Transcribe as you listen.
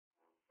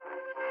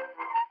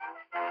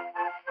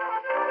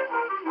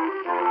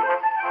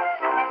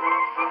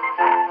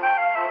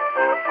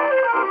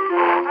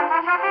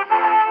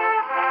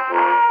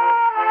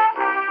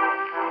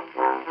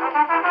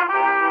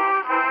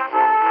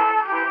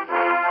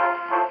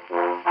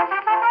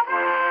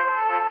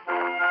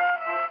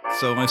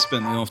So I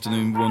spent the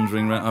afternoon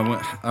wandering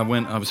around. I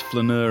was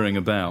flaneuring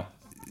about.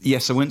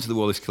 Yes, I went to the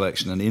Wallace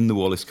collection, and in the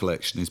Wallace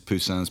collection is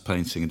Poussin's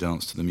painting, A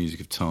Dance to the Music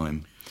of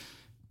Time.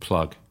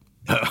 Plug.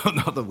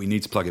 Not that we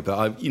need to plug it,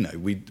 but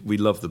we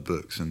love the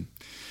books, and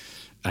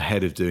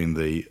ahead of doing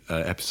the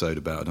episode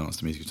about A Dance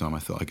to the Music of Time, I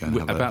thought I'd go and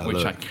have about which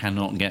look. I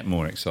cannot get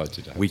more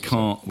excited. We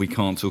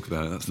can't talk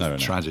about it. That's the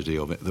tragedy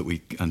of it,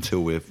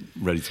 until we're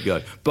ready to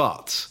go.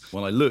 But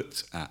when I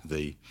looked at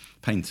the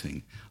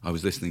painting, I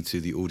was listening to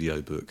the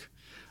audiobook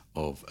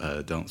of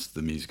Dance to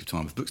the Music of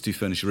Time, of Books Do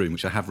Furnish a Room,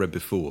 which I have read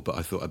before, but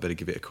I thought I'd better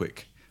give it a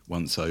quick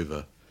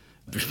once-over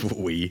before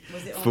we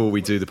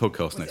do the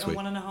podcast next week.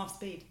 Was it on 1.5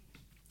 speed?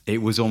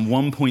 It was on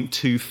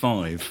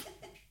 1.25.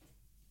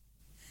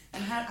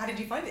 And how did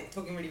you find it,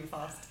 talking really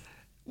fast?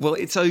 Well,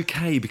 it's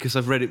okay because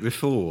I've read it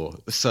before.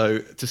 So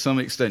to some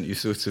extent you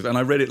sort of... And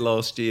I read it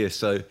last year,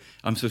 so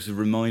I'm sort of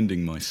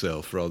reminding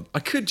myself. I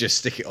could just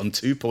stick it on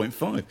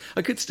 2.5.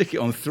 I could stick it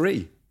on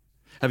 3.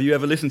 Have you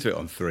ever listened to it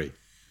on 3?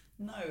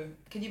 No.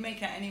 Can you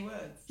make out any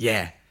words?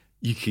 Yeah.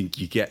 You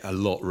get a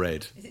lot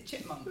read. Is it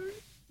chipmunk?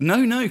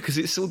 No, because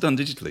it's all done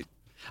digitally.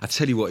 I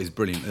tell you what is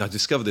brilliant. I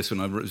discovered this when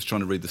I was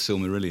trying to read The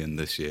Silmarillion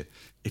this year.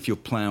 If you're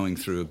ploughing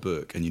through a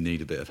book and you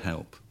need a bit of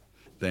help,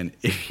 then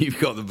if you've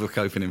got the book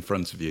open in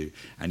front of you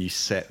and you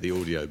set the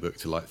audiobook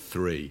to like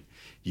 3,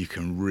 you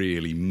can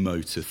really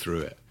motor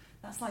through it.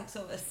 That's like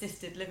sort of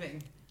assisted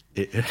living.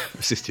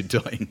 Assisted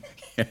dying.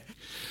 Yeah.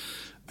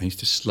 I used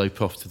to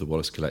slope off to the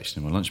Wallace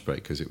collection in my lunch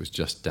break because it was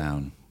just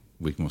down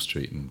Wigmore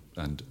Street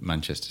and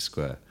Manchester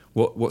Square.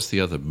 What's the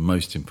other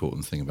most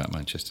important thing about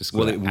Manchester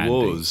Square?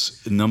 Well, it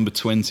was number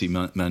 20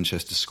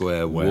 Manchester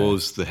Square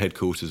was the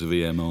headquarters of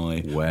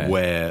EMI,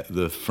 where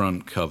the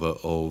front cover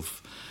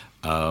of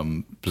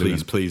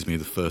Please Me,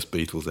 the first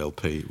Beatles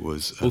LP,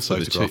 was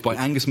photographed by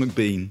Angus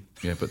MacBean.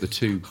 Yeah, but the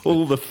two...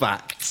 all the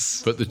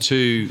facts. But the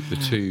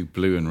two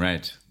blue and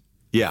red...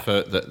 Yeah.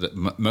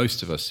 That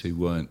most of us who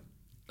weren't,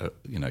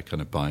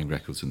 kind of buying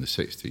records in the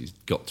 60s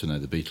got to know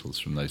the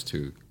Beatles from those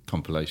two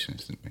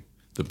compilations, didn't we?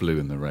 The blue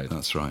and the red.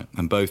 That's right.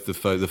 And both the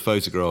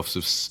photographs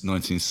of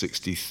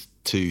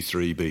 1962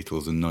 3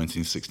 Beatles and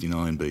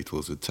 1969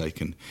 Beatles were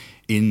taken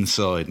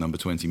inside number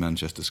 20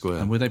 Manchester Square.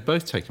 And were they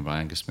both taken by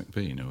Angus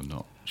MacBean or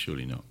not?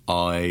 Surely not.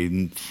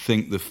 I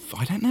think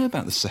I don't know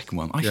about the second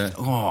one.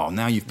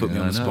 Now you've put me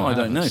on the spot. I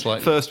don't know.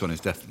 Slightly. First one is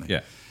definitely.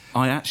 Yeah.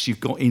 I actually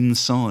got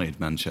inside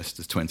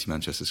 20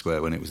 Manchester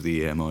Square when it was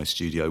the EMI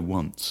studio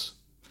once.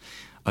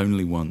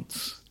 Only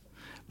once.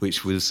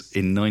 Which was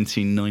in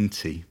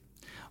 1990.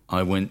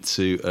 I went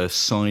to a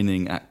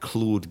signing at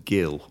Claude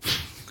Gill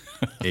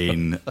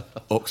in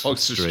Oxford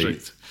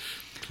Street.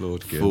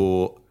 Claude Gill.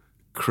 For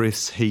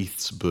Chris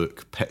Heath's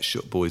book, Pet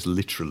Shop Boys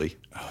Literally.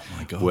 Oh,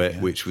 my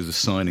God. Which was a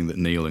signing that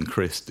Neil and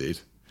Chris did.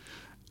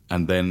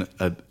 And then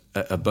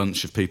a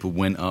bunch of people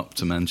went up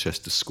to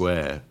Manchester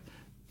Square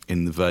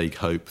in the vague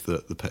hope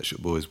that the Pet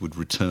Shop Boys would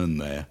return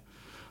there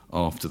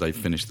after they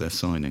finished their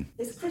signing.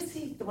 Is Chris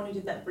Heath the one who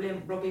did that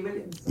brilliant Robbie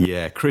Williams?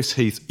 Yeah, Chris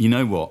Heath. You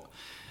know what?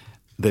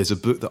 There's a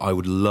book that I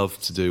would love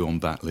to do on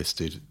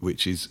Backlisted,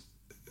 which is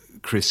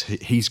Chris.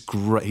 He's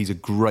great. He's a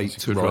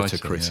great writer,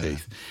 Chris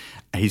Heath.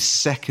 His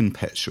second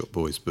Pet Shop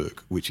Boys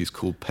book, which is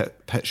called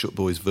Pet Shop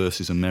Boys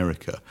versus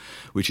America,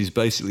 which is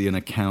basically an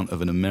account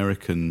of an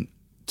American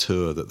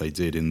tour that they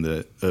did in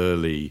the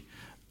early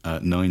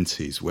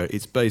 90s, where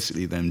it's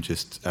basically them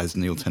just, as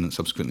Neil Tennant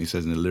subsequently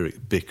says in the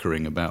lyric,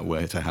 bickering about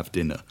where to have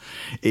dinner.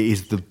 It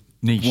is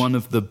niche. One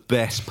of the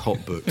best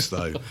pop books,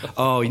 though.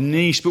 Oh,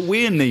 niche, but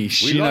we're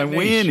niche. We're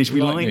niche. We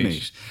like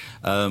niche.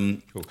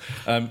 Cool.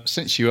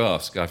 Since you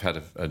ask, I've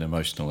had an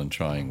emotional and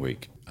trying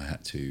week. I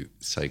had to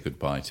say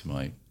goodbye to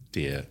my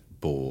dear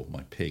boar,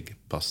 my pig,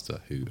 Buster,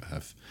 who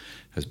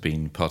has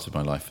been part of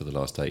my life for the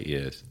last 8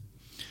 years,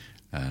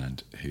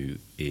 and who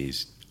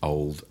is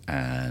old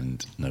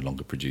and no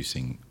longer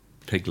producing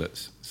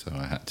piglets. So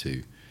I had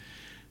to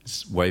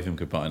wave him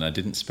goodbye, and I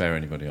didn't spare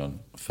anybody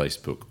on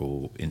Facebook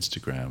or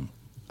Instagram.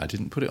 I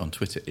didn't put it on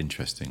Twitter,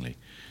 interestingly,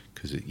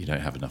 because you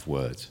don't have enough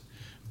words.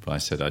 But I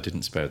said I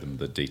didn't spare them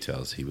the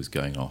details. He was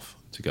going off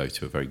to go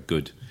to a very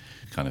good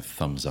kind of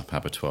thumbs-up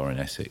abattoir in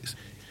Essex.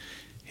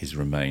 His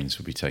remains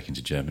would be taken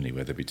to Germany,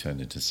 where they'd be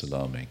turned into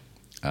salami.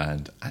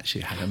 And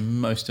actually had a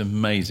most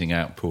amazing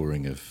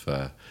outpouring of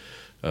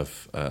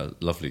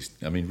lovely,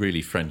 I mean,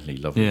 really friendly,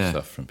 lovely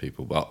stuff from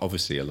people. Well,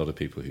 obviously a lot of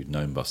people who'd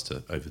known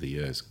Buster over the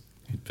years,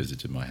 who'd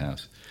visited my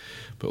house,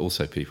 but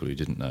also people who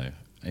didn't know.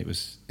 It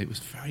was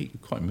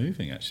quite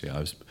moving, actually.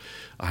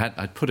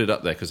 I'd put it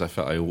up there because I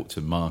felt I ought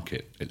to mark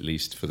it, at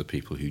least for the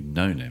people who'd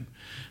known him.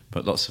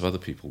 But lots of other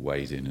people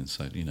weighed in and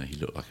said, he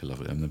looked like a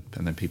lovely... And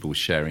then people were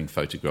sharing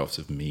photographs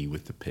of me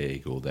with the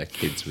pig or their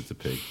kids with the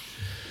pig.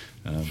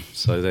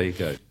 So there you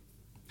go.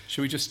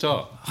 Shall we just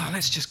start? Oh,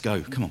 let's just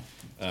go. Come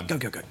on.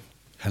 Go.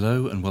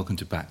 Hello and welcome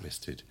to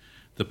Backlisted,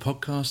 the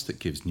podcast that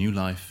gives new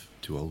life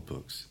to old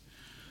books.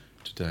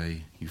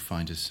 Today you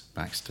find us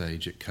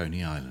backstage at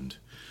Coney Island,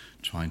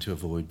 trying to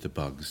avoid the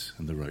bugs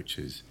and the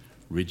roaches,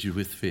 rigid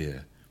with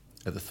fear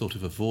at the thought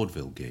of a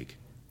vaudeville gig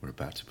we're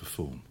about to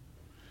perform.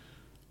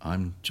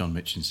 I'm John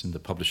Mitchinson, the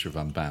publisher of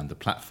Unbound, the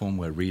platform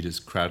where readers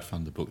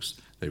crowdfund the books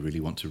they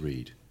really want to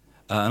read.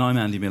 And I'm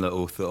Andy Miller,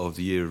 author of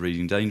The Year of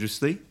Reading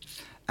Dangerously.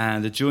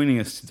 And joining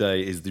us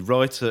today is the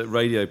writer,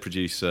 radio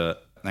producer,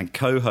 and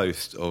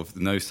co-host of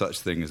No Such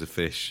Thing as a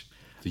Fish,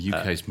 The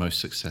UK's most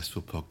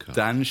successful podcast.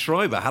 Dan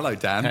Schreiber. Hello,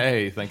 Dan.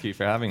 Hey, thank you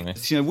for having me.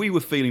 So, we were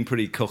feeling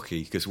pretty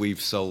cocky because we've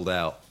sold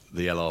out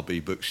the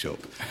LRB bookshop.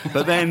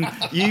 But then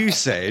you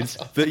said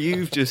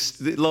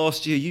that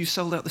last year you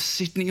sold out the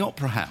Sydney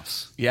Opera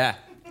House. Yeah,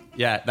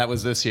 that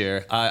was this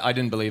year. I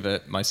didn't believe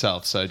it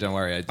myself, so don't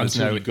worry.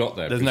 Until you got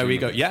there. There's no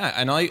ego. Yeah,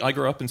 and I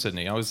grew up in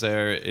Sydney. I was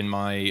there in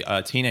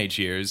my teenage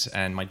years,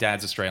 and my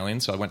dad's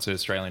Australian, so I went to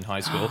Australian high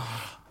school.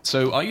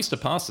 So I used to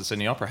pass the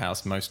Sydney Opera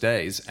House most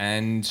days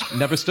and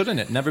never stood in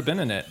it, never been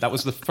in it. That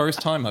was the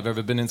first time I've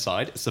ever been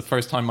inside. It's the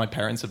first time my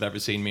parents have ever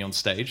seen me on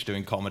stage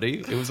doing comedy.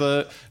 It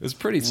was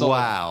pretty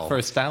solid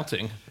first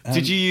outing.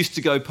 Did you used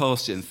to go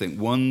past it and think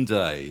one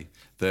day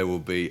there will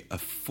be a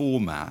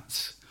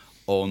format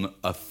on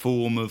a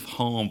form of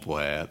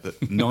hardware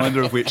that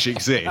neither of which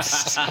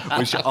exists,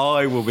 which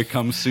I will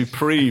become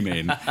supreme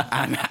in,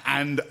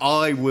 and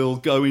I will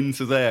go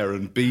into there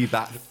and be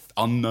that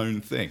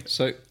unknown thing?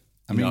 So...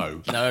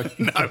 No,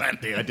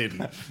 Andy, I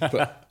didn't.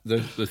 But the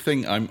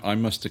thing, I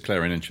must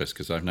declare an interest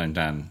because I've known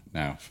Dan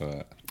now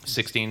for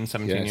 16,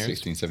 17 years.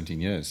 16,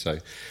 17 years. So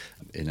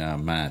in our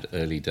mad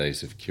early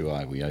days of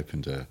QI, we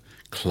opened a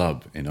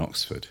club in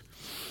Oxford.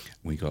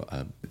 We got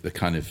the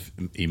kind of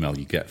email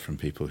you get from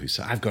people who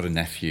say, I've got a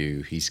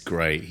nephew, he's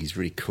great, he's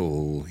really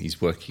cool,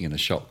 he's working in a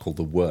shop called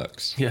The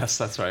Works. Yes,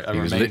 that's right. He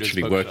was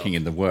literally working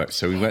in The Works.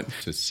 So we went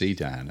to see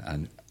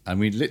Dan and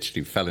we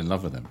literally fell in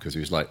love with him because he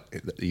was like,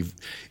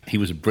 he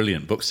was a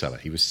brilliant bookseller.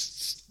 He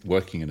was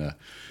working in a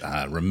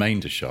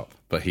remainder shop,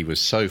 but he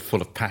was so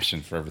full of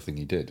passion for everything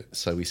he did.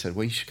 So we said,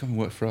 well, you should come and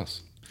work for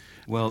us.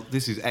 Well,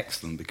 this is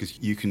excellent because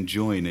you can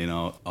join in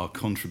our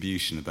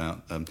contribution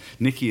about...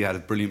 Nikki had a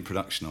brilliant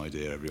production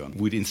idea, everyone.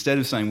 Instead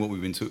of saying what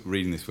we've been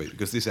reading this week,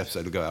 because this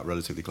episode will go out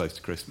relatively close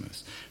to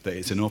Christmas, that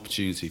it's an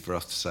opportunity for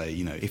us to say,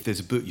 if there's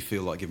a book you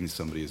feel like giving to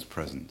somebody as a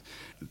present,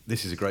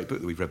 this is a great book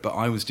that we've read, but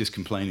I was just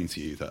complaining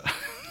to you that...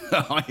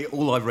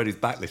 all I've read is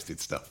backlisted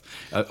stuff.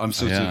 I'm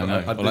sort of...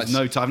 I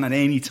haven't had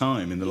any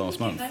time in the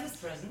last month.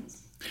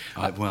 Presents.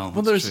 Well,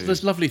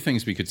 there's lovely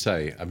things we could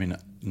say. I mean,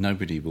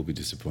 nobody will be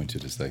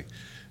disappointed,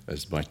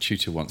 as my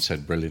tutor once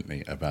said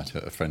brilliantly about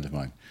a friend of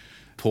mine.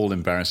 Paul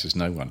embarrasses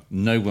no one.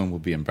 No one will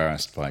be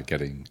embarrassed by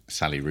getting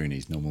Sally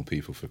Rooney's Normal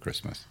People for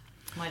Christmas.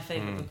 My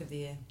favourite book of the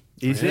year.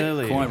 Is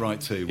it? Quite right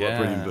too. What a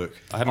brilliant book.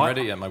 I haven't read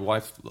it yet. My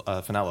wife,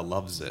 Fenella,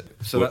 loves it.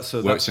 So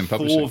that's in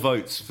 4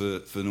 votes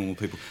for Normal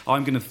People.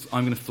 I'm going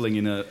to fling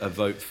in a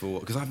vote for,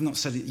 because I've not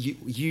said it.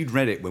 You'd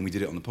read it when we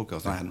did it on the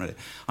podcast. I hadn't read it.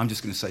 I'm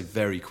just going to say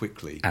very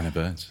quickly.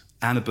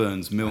 Anna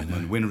Burns,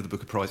 Milkman, winner of the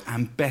Booker Prize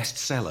and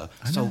bestseller,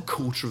 sold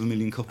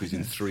 250,000 copies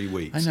in 3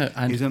 weeks. I know,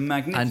 and is a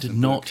magnificent and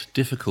not book.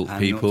 difficult And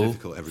people, not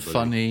difficult, everybody.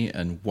 funny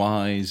and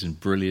wise and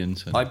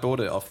brilliant. And... I bought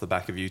it off the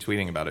back of you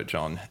tweeting about it,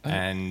 John,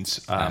 and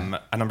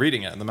I'm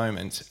reading it at the moment.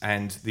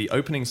 And the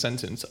opening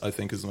sentence, I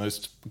think, is the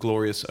most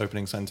glorious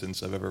opening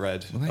sentence I've ever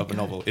read of a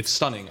novel. It's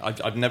stunning.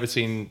 I've never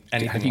seen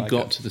anything. Have you like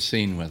got it. to the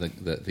scene where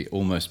the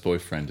almost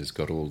boyfriend has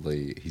got all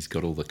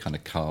the kind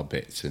of car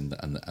bits and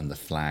the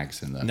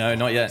flags and the No,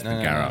 not yet.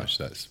 No, garage.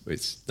 No.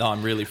 It's. No,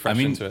 I'm really fresh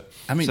into it.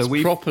 I mean, So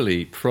it's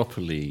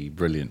properly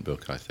brilliant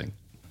book, I think.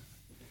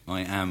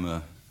 I am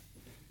a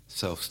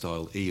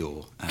self-styled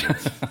Eeyore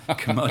and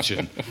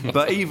curmudgeon,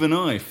 but even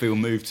I feel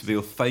moved to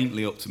feel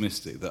faintly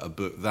optimistic that a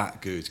book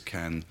that good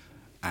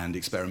and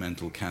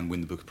experimental can win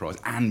the Booker Prize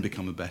and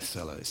become a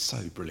bestseller. It's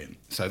so brilliant.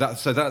 So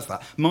that's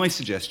that. My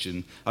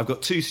suggestion, I've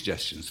got 2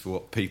 suggestions for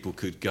what people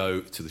could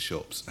go to the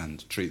shops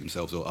and treat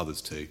themselves or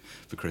others to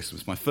for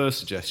Christmas. My first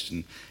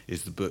suggestion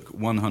is the book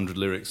 100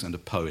 Lyrics and a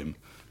Poem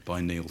by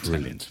Neil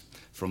Tennant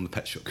from the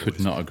Pet Shop Boys. Could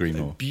not agree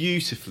more.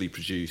 Beautifully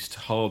produced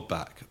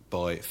hardback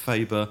by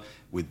Faber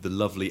with the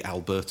lovely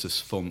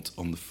Albertus font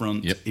on the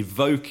front,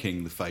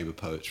 evoking the Faber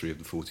poetry of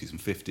the 40s and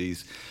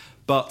 50s,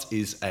 but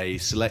is a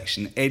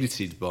selection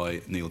edited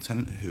by Neil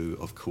Tennant, who,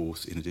 of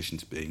course, in addition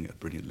to being a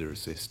brilliant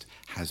lyricist,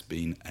 has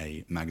been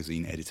a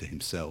magazine editor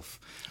himself.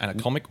 And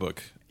a comic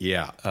book He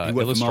worked for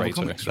Marvel illustrator.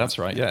 Comics, That's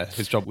right, yeah.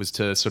 His job was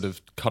to sort of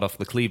cut off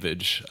the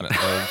cleavage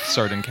of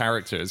certain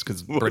characters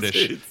because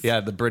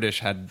the British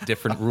had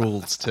different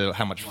rules to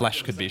how much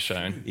flesh could be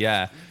shown.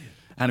 Yeah.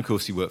 And, of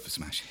course, he worked for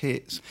Smash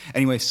Hits.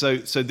 Anyway, so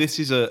this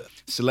is a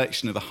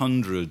selection of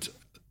 100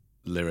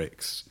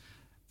 lyrics,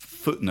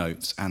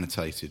 footnotes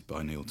annotated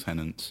by Neil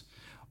Tennant.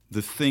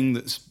 The thing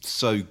that's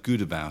so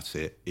good about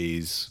it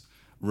is,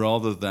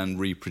 rather than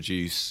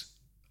reproduce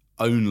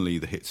only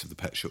the hits of the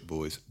Pet Shop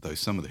Boys, though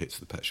some of the hits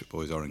of the Pet Shop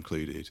Boys are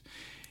included,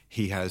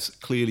 he has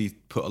clearly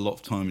put a lot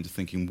of time into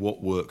thinking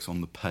what works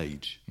on the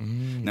page.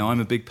 Now,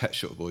 I'm a big Pet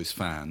Shop Boys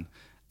fan,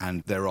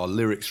 and there are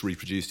lyrics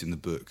reproduced in the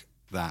book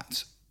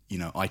that,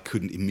 I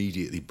couldn't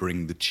immediately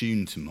bring the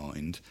tune to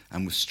mind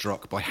and was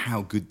struck by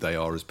how good they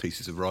are as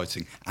pieces of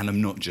writing. And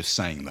I'm not just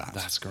saying that.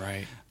 That's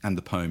great. And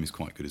the poem is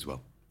quite good as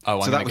well.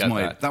 Oh, so I'm going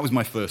to get that was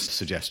my first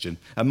suggestion.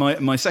 And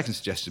my second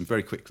suggestion,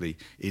 very quickly,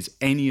 is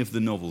any of the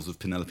novels of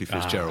Penelope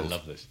Fitzgerald. I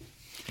love this.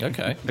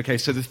 Okay. Okay,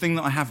 so the thing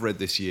that I have read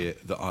this year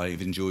that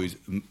I've enjoyed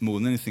more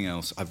than anything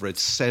else, I've read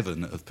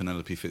 7 of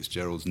Penelope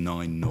Fitzgerald's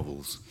 9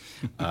 novels.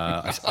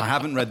 I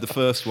haven't read the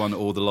first one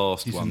or the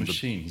last He's one. a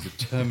machine. He's a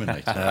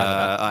Terminator.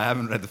 I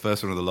haven't read the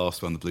first one or the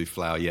last one, The Blue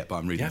Flower, yet, but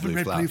I'm reading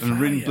Blue Flower. Flower I'm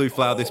reading yet? Blue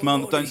Flower this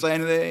month. Don't say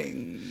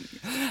anything.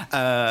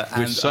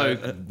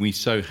 We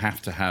so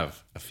have to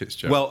have a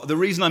Fitzgerald. Well, the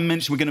reason I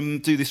mentioned we're going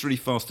to do this really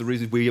fast, the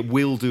reason we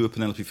will do a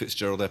Penelope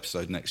Fitzgerald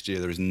episode next year,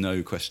 there is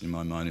no question in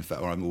my mind. In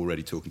fact, I'm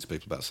already talking to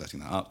people about setting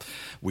that up.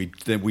 We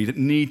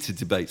need to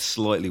debate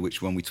slightly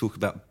which one we talk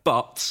about.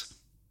 But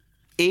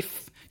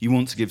if you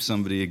want to give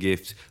somebody a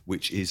gift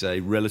which is a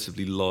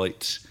relatively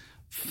light,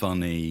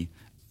 funny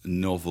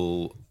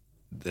novel,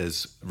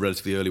 there's a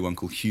relatively early one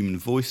called Human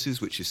Voices,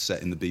 which is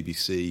set in the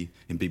BBC,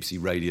 in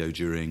BBC Radio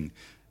during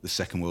the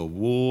Second World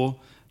War,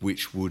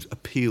 which would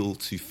appeal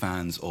to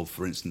fans of,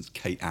 for instance,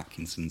 Kate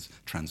Atkinson's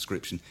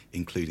transcription,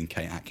 including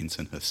Kate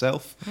Atkinson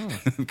herself,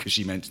 because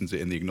she mentions it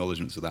in the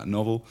acknowledgements of that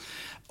novel.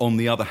 On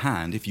the other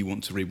hand, if you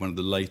want to read one of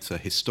the later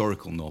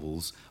historical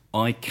novels,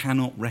 I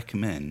cannot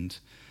recommend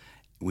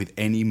with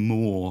any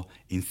more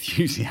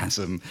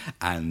enthusiasm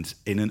and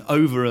in an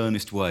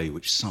over-earnest way,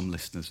 which some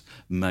listeners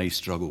may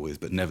struggle with,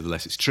 but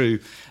nevertheless it's true,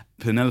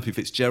 Penelope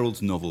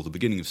Fitzgerald's novel, The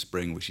Beginning of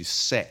Spring, which is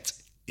set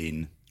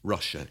in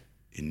Russia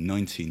in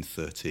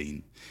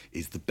 1913,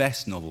 is the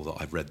best novel that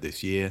I've read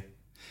this year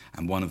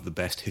and one of the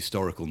best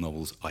historical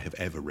novels I have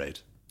ever read,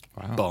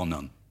 bar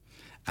none.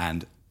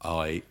 And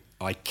I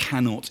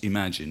cannot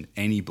imagine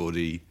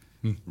anybody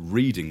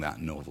reading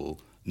that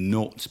novel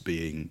not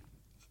being,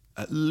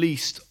 at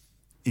least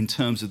in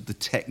terms of the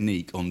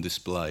technique on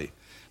display,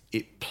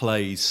 it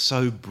plays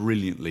so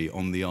brilliantly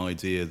on the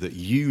idea that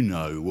you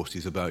know what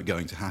is about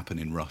going to happen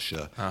in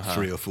Russia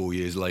 3 or 4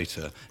 years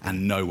later,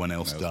 and no one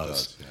else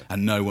does. Yeah.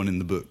 And no one in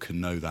the book can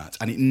know that.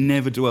 And it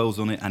never dwells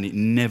on it, and it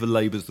never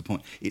labours the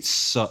point. It's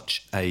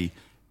such a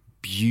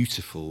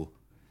beautiful,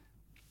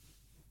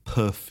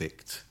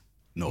 perfect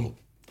novel.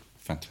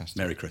 Fantastic.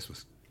 Merry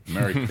Christmas.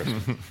 Merry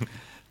Christmas.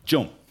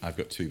 John. I've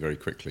got 2 very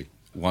quickly.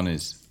 One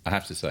is, I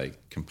have to say,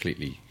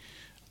 completely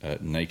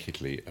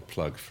nakedly a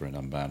plug for an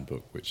unbound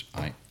book, which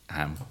I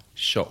am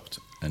shocked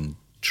and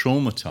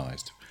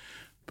traumatised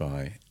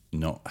by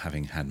not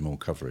having had more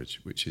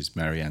coverage, which is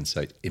Mary Ann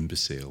Sate,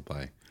 Imbecile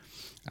by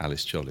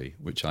Alice Jolly,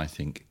 which I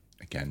think,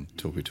 again,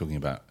 we're talking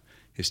about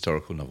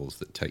historical novels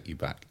that take you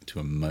back to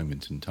a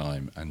moment in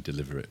time and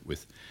deliver it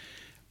with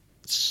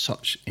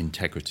such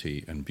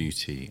integrity and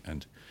beauty.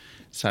 And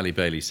Sally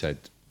Bailey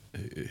said,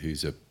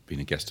 who's been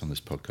a guest on this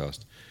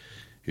podcast,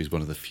 who's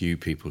one of the few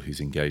people who's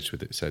engaged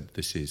with it, said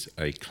this is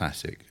a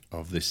classic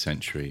of this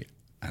century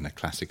and a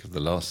classic of the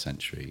last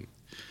century.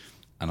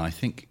 And I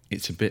think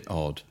it's a bit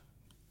odd,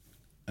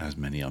 as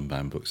many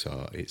unbound books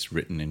are. It's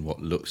written in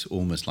what looks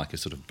almost like a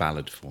sort of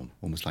ballad form,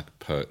 almost like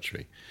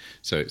poetry.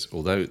 So it's,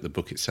 although the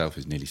book itself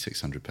is nearly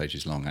 600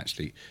 pages long,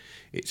 actually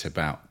it's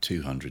about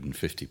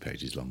 250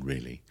 pages long,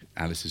 really.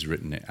 Alice has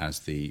written it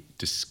as the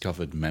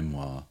discovered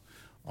memoir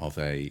of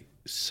a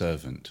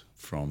servant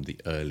from the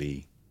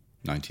early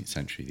 19th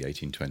century, the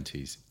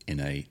 1820s, in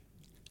a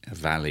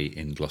valley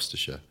in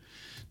Gloucestershire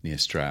near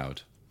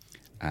Stroud.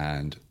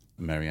 And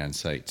Mary Ann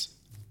Sate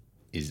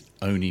is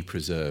only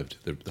preserved,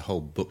 the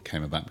whole book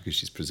came about because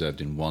she's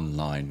preserved in one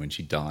line when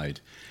she died.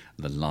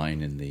 The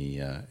line in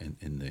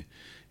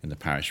the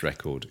parish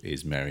record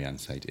is Mary Ann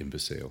Sate,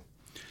 Imbecile.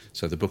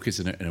 So the book is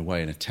in a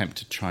way an attempt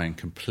to try and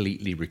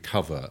completely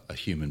recover a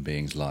human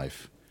being's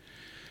life.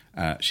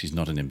 She's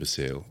not an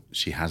imbecile.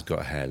 She has got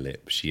a hare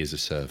lip. She is a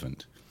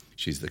servant.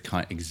 She's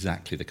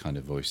exactly the kind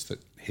of voice that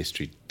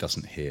history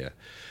doesn't hear.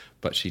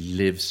 But she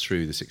lives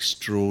through this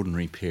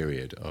extraordinary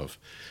period of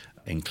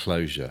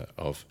enclosure,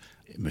 of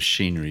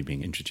machinery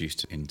being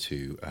introduced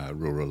into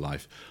rural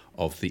life,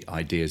 of the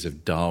ideas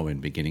of Darwin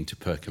beginning to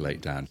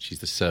percolate down. She's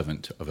the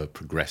servant of a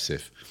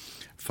progressive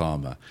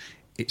farmer.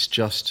 It's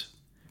just,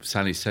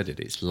 Sally said it,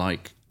 it's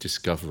like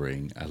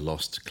discovering a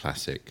lost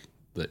classic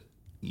that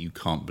you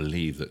can't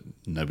believe that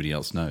nobody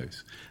else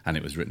knows. And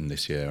it was written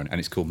this year, and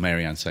it's called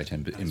Mary Ann Sate,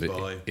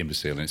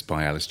 Imbecile, and it's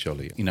by Alice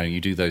Jolly. You know, you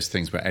do those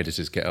things where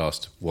editors get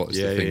asked, what's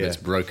the thing that's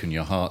broken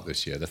your heart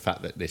this year? The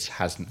fact that this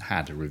hasn't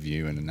had a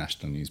review in a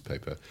national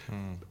newspaper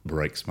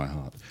breaks my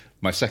heart.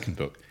 My second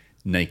book,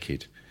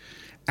 Naked,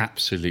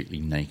 absolutely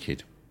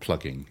naked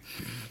plugging.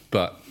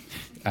 But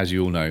as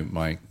you all know,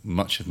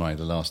 much of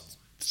the last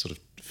sort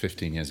of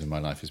 15 years of my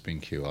life has been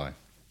QI,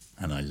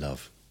 and I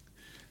love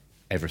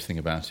everything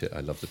about it. I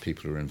love the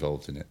people who are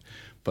involved in it.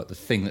 But the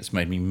thing that's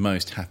made me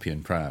most happy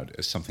and proud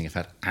is something I've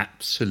had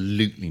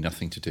absolutely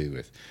nothing to do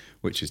with,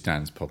 which is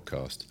Dan's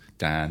podcast.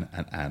 Dan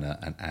and Anna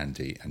and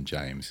Andy and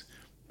James.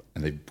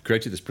 And they've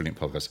created this brilliant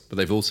podcast, but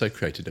they've also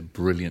created a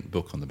brilliant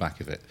book on the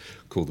back of it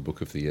called The Book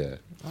of the Year.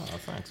 Oh,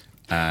 thanks.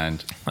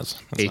 And that's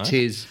it nice.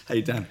 is...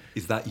 Hey, Dan,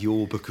 is that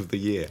your book of the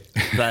year?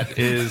 That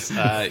is,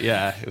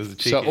 it was a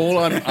cheeky. So all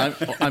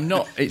I'm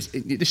not...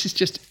 this is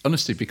just,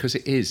 honestly, because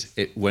it is...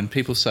 when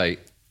people say,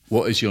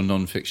 What is your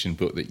non-fiction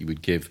book that you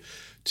would give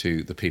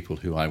to the people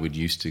who I would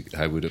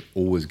have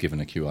always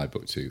given a QI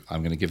book to?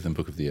 I'm going to give them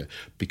Book of the Year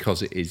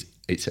because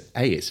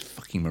it's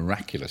fucking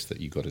miraculous that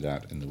you got it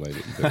out in the way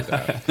that you got it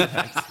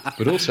out.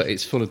 But also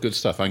it's full of good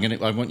stuff. I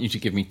want you to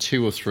give me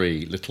 2 or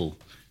 3 little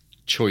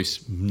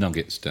choice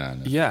nuggets,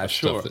 Dan, of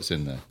stuff that's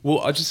in there.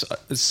 Well,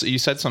 you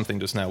said something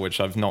just now which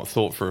I've not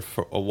thought for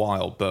a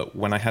while, but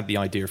when I had the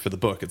idea for the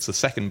book, it's the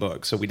second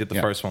book, so we did the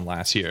first one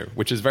last year,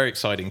 which is very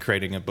exciting,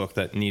 creating a book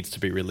that needs to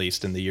be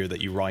released in the year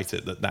that you write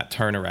it. That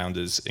turnaround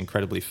is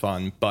incredibly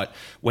fun. But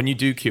when you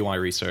do QI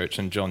research,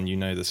 and John, you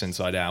know this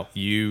inside out,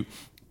 you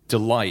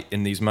delight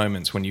in these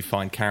moments when you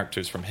find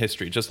characters from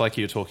history, just like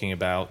you're talking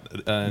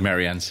about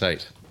Marianne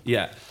Sate.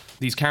 Yeah.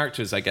 These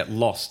characters that get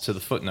lost to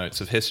the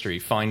footnotes of history,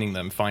 finding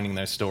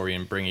their story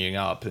and bringing it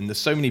up. And there's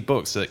so many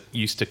books that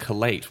used to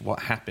collate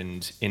what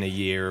happened in a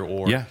year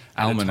or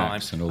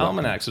almanacs and all that.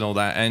 Almanacs and all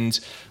that. And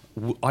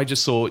I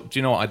just thought, do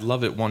you know what? I'd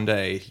love it one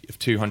day if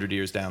 200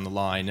 years down the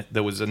line,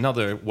 there was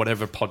another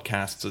whatever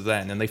podcasts are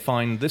then, and they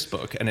find this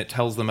book and it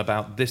tells them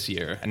about this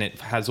year. And it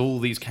has all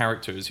these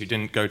characters who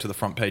didn't go to the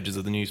front pages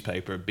of the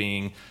newspaper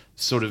being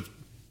sort of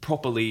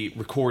properly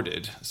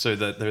recorded so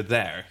that they're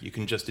there. You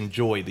can just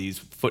enjoy these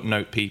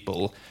footnote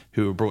people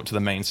who are brought to the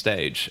main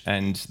stage,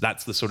 and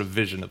that's the sort of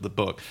vision of the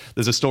book.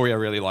 There's a story I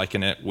really like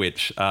in it,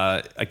 which,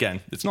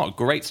 again, it's not a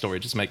great story,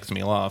 it just makes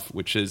me laugh,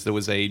 which is there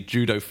was a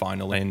judo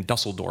final in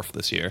Dusseldorf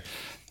this year,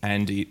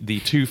 and the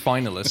 2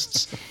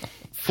 finalists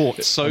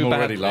fought so badly. I'm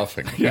already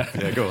laughing.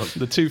 Yeah, go on.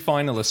 The 2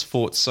 finalists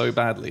fought so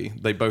badly,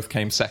 they both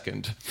came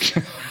second.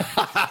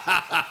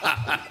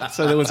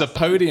 So there was a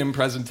podium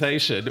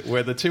presentation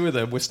where the 2 of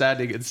them were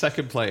standing in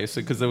second place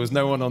because there was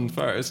no one on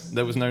first.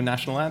 There was no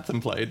national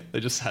anthem played. They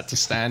just had to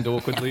stand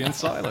awkwardly in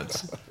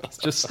silence. It's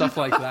just stuff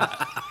like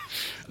that.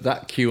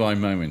 That QI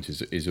moment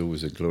is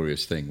always a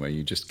glorious thing where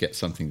you just get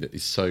something that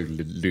is so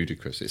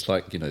ludicrous. It's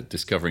like,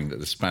 discovering that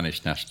the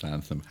Spanish national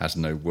anthem has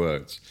no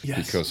words.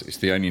 Yes. Because it's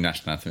the only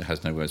national anthem that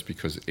has no words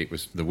because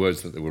the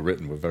words that were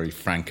written were very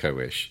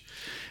Franco-ish.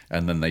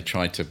 And then they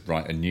tried to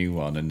write a new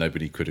one and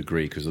nobody could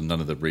agree because of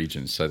none of the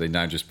regions. So they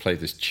now just play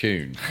this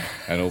tune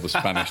and all the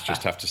Spanish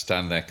just have to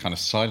stand there kind of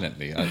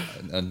silently.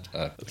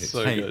 It's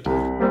so good.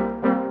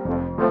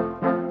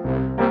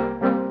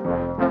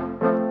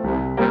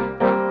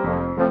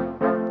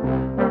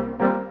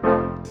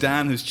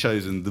 Dan has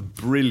chosen the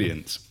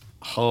brilliant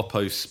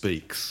Harpo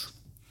Speaks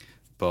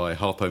by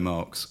Harpo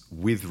Marx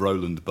with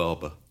Rowland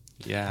Barber.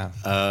 Yeah.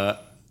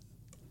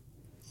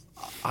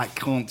 I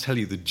can't tell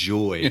you the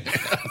joy,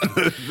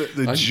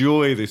 the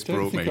joy this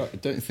brought me. I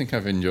don't think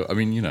I've enjoyed. I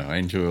mean, I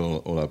enjoy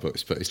all our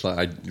books, but it's like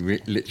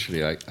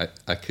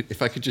I could,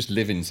 if I could just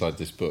live inside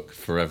this book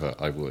forever,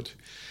 I would.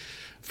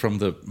 From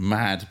the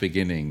mad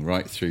beginning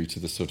right through to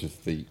the sort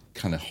of the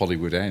kind of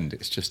Hollywood end,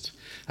 it's just,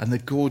 and the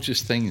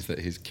gorgeous things that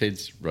his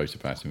kids wrote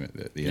about him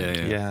at the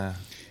end. Yeah.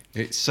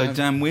 So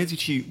Dan, where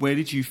did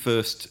you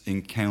first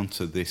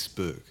encounter this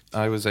book?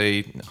 I was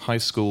a high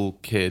school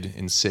kid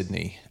in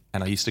Sydney,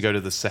 and I used to go to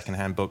the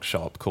secondhand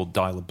bookshop called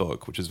Dial a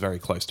Book, which is very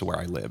close to where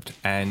I lived.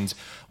 And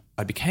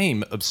I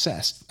became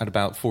obsessed at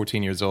about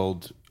 14 years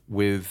old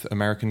with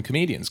American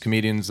comedians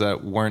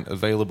that weren't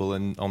available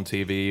on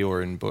TV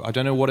or in book. I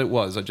don't know what it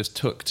was. I just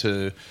took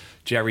to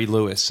Jerry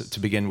Lewis to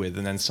begin with,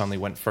 and then suddenly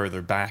went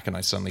further back, and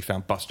I suddenly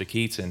found Buster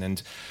Keaton.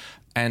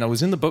 And I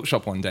was in the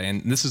bookshop one day,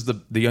 and this is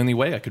the only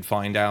way I could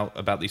find out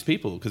about these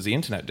people, because the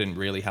internet didn't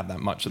really have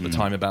that much at the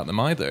time about them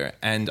either.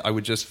 And I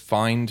would just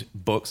find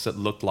books that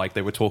looked like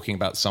they were talking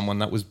about someone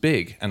that was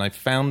big. And I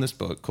found this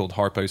book called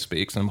Harpo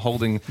Speaks, and I'm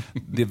holding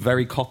the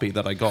very copy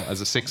that I got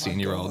as a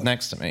 16-year-old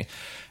next to me.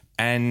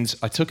 And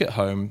I took it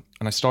home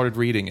and I started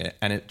reading it,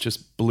 and it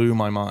just blew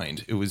my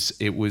mind. It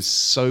was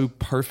so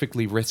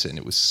perfectly written.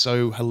 It was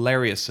so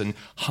hilarious and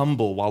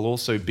humble, while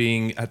also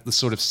being at the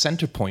sort of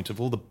center point of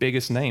all the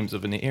biggest names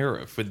of an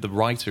era, with the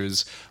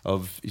writers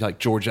of like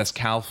George S.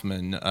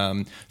 Kaufman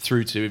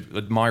through to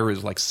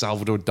admirers like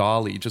Salvador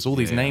Dali. Just all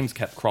these names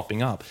kept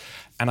cropping up.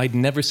 And I'd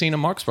never seen a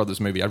Marx Brothers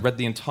movie. I read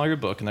the entire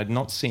book and I'd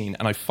not seen,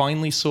 and I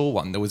finally saw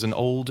one. There was an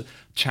old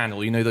channel,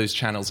 those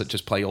channels that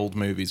just play old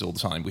movies all the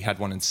time. We had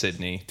one in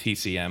Sydney,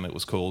 TCM it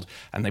was called,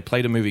 and they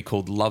played a movie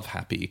called Love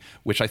Happy,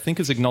 which I think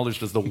is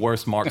acknowledged as the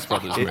worst Marx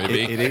Brothers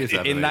movie. It is.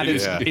 In that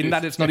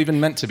it's not even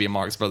meant to be a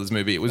Marx Brothers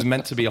movie. It was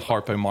meant to be a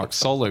Harpo Marx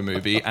solo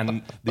movie,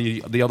 and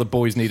the other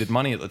boys needed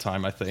money at the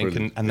time, I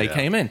think, and they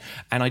came in,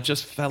 and I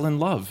just fell in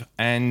love,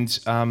 and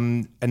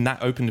that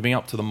opened me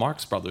up to the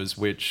Marx Brothers,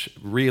 which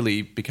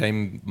really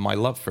became my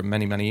love for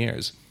many, many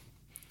years.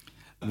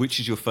 Which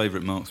is your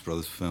favourite Marx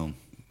Brothers film?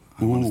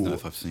 I want to know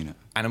if I've seen it.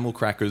 Animal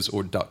Crackers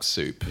or Duck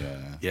Soup?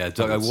 Yeah.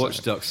 I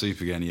watched Duck Soup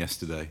again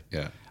yesterday.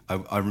 Yeah.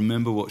 I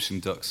remember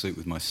watching Duck Soup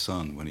with my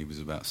son when he was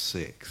about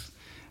 6,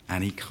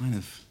 and he kind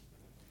of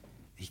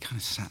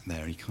sat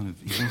there. He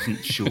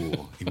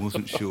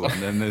wasn't sure.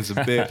 And then there's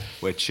a bit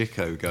where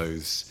Chico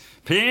goes,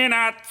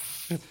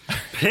 "Peanuts,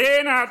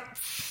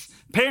 peanuts,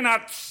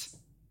 peanuts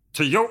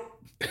to you,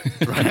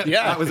 Right?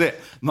 That was it.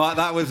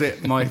 That was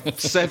it. My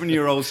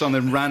 7-year-old son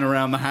then ran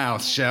around the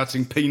house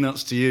shouting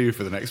peanuts to you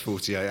for the next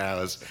 48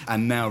 hours,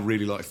 and now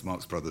really likes the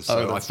Marx Brothers.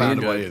 So I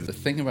found a way in. The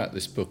thing about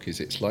this book is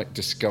it's like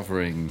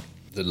discovering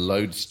the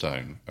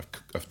lodestone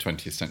of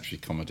 20th century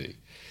comedy.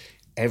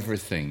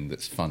 Everything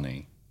that's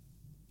funny,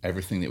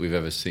 everything that we've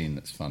ever seen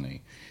that's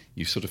funny,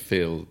 you sort of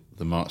feel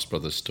the Marx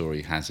Brothers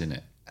story has in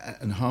it.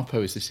 And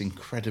Harpo is this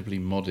incredibly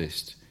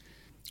modest,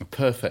 a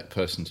perfect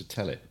person to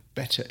tell it.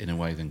 Better in a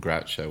way than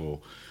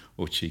Groucho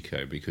or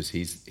Chico, because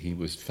he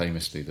was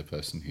famously the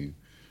person who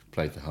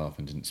played the harp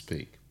and didn't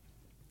speak.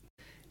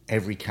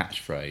 Every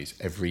catchphrase,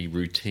 every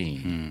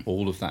routine,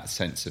 all of that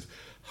sense of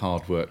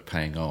hard work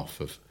paying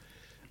off,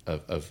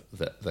 of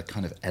the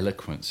kind of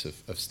eloquence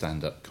of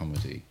stand-up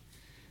comedy,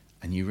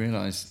 and you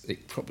realise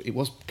it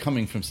was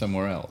coming from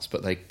somewhere else,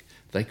 but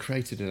they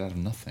created it out of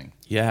nothing.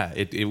 Yeah,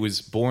 it was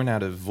born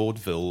out of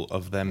vaudeville,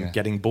 of them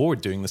getting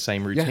bored doing the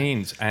same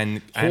routines.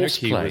 And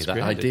horseplay, was that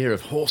created. Idea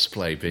of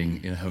horseplay being,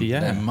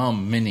 their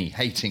mum, Minnie,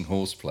 hating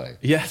horseplay.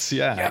 Yes,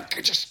 yeah.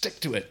 Yeah, just stick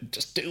to it.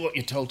 Just do what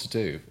you're told to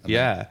do.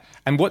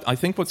 And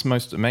what's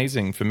most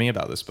amazing for me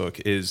about this book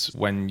is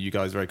when you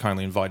guys very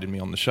kindly invited me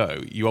on the show,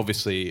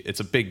 it's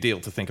a big deal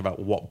to think about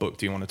what book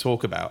do you want to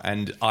talk about.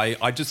 And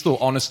I just thought,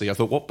 honestly,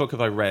 what book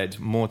have I read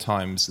more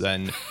times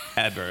than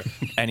ever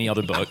any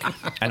other book?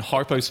 And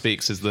Harpo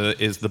Speaks is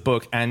the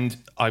book. And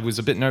I was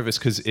a bit nervous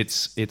because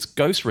it's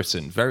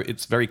ghostwritten.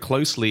 It's very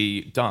closely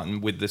done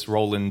with this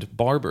Rowland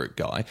Barber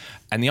guy.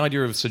 And the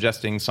idea of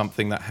suggesting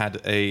something that had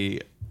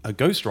a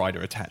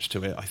ghostwriter attached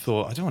to it, I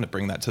thought, I don't want to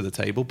bring that to the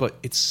table, but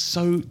it's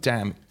so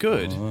damn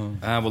good.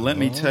 Well, let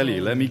me tell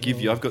you. Let me give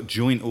you. I've got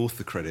joint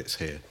author credits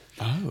here.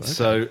 Oh, okay.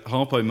 So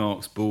Harpo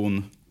Marx,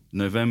 born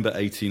November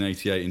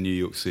 1888 in New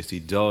York City,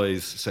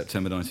 dies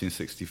September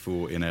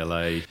 1964 in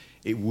LA.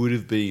 It would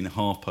have been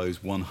Harpo's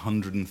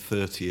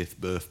 130th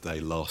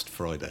birthday last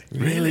Friday.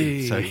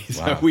 Really?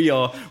 So we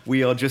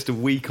are just a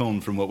week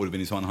on from what would have been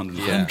his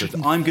 130th birthday.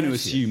 I'm going to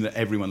assume that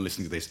everyone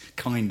listening to this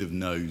kind of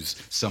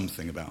knows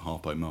something about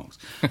Harpo Marx.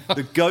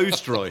 The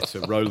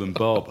ghostwriter, Rowland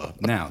Barber.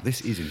 Now, this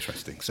is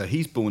interesting. So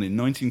he's born in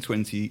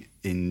 1920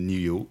 in New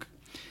York.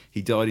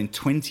 He died in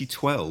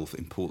 2012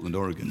 in Portland,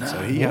 Oregon. No.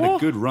 So he had a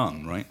good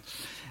run, right?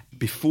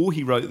 Before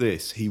he wrote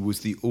this, he was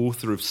the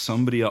author of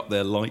Somebody Up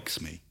There Likes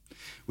Me,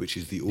 which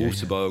is the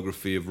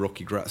autobiography of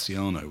Rocky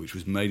Graziano, which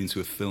was made into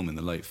a film in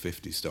the late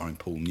 50s starring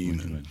Paul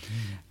Newman.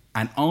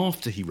 And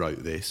after he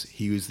wrote this,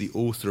 he was the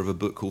author of a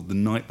book called The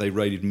Night They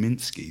Raided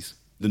Minsky's.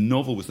 The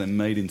novel was then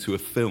made into a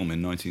film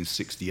in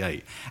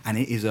 1968, and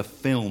it is a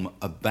film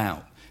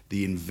about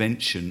the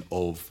invention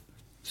of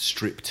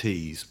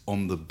striptease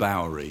on the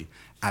Bowery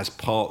as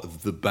part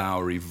of the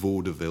Bowery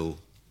vaudeville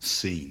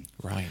scene.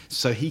 Right.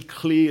 So he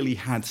clearly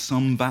had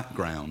some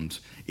background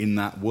in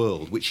that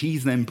world, which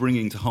he's then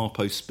bringing to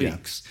Harpo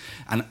Speaks.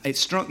 Yeah. And it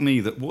struck me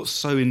that what's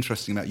so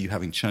interesting about you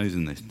having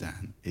chosen this,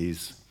 Dan,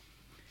 is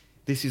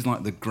this is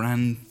like the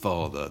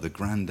grandfather, the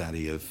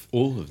granddaddy of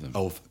all of them,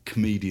 of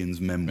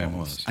comedians'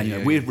 memoirs.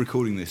 And we're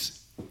recording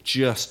this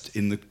just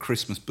in the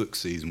Christmas book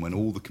season when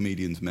all the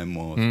comedians'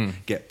 memoirs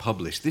get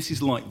published. This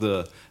is like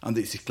and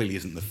this clearly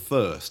isn't the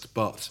first,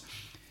 but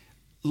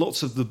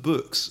lots of the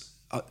books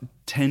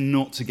tend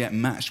not to get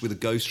matched with a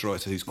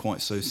ghostwriter who's quite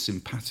so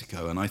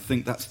simpatico, and I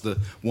think that's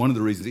one of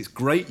the reasons it's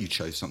great you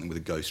chose something with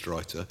a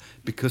ghostwriter,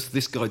 because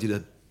this guy did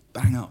a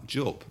bang-up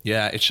job.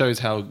 Yeah, it shows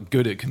how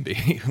good it can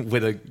be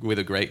with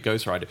a great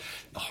ghostwriter.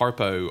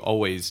 Harpo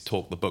always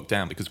talked the book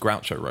down because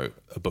Groucho wrote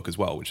a book as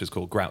well, which is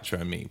called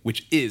Groucho and Me,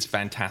 which is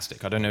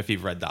fantastic. I don't know if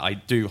you've read that. I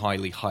do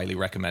highly, highly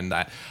recommend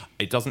that.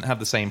 It doesn't have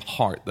the same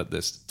heart that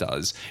this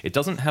does. It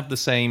doesn't have the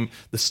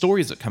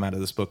stories that come out of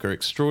this book are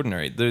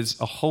extraordinary.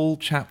 There's a whole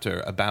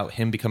chapter about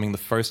him becoming the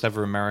first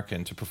ever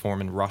American to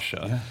perform in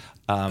Russia. Yeah.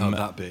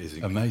 That bit is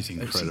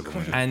amazing, incredible.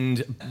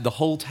 And the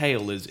whole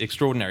tale is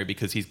extraordinary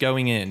because he's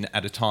going in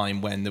at a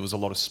time when there was a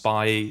lot of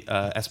spy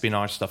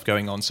espionage stuff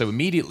going on. So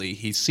immediately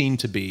he's seen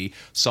to be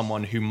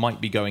someone who might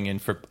be going in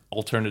for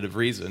alternative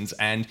reasons,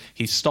 and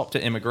he's stopped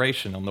at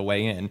immigration on the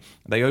way in.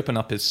 They open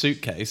up his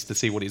suitcase to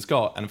see what he's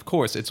got, and of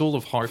course it's all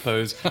of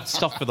Harpo's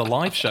stuff for the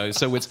live show.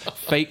 So it's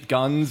fake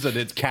guns and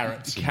it's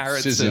carrots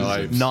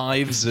and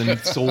knives and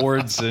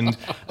swords, and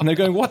they're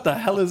going, "What the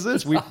hell is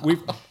this?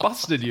 We've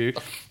busted you."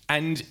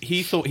 And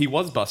he thought he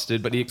was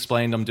busted, but he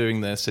explained, "I'm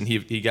doing this," and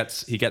he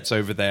gets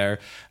over there,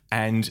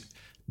 and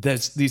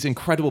there's these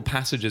incredible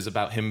passages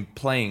about him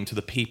playing to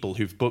the people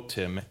who've booked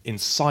him in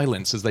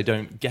silence as they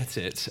don't get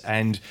it,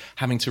 and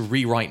having to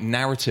rewrite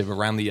narrative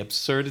around the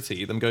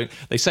absurdity.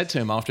 They said to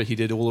him after he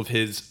did all of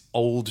his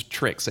old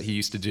tricks that he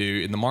used to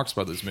do in the Marx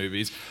Brothers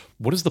movies,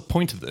 "What is the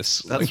point of this?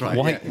 That's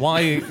right.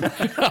 Why?"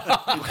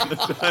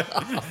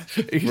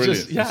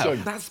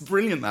 That's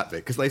brilliant, that bit,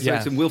 because they say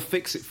to him, "We'll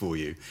fix it for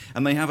you,"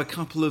 and they have a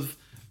couple of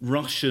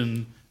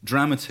Russian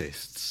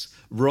dramatists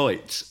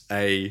write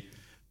a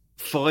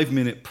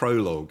 5-minute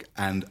prologue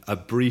and a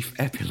brief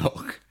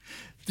epilogue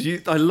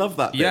I love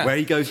that bit Yeah. where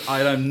he goes, I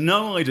have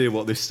no idea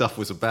what this stuff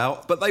was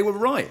about, but they were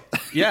right.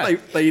 Yeah.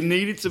 they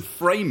needed to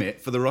frame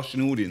it for the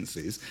Russian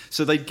audiences.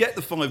 So they'd get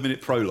the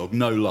 5-minute prologue,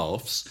 no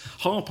laughs.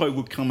 Harpo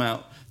would come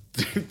out,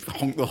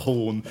 honk the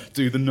horn,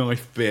 do the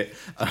knife bit,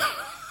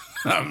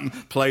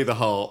 play the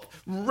harp,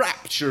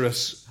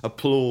 rapturous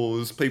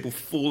applause, people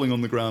falling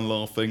on the ground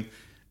laughing.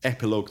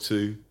 Epilogue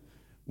 2,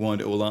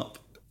 wind it all up,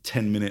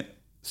 10-minute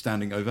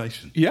standing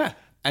ovation. Yeah.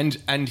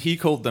 And he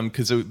called them,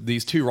 because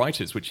these two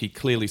writers, which he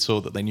clearly saw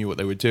that they knew what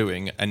they were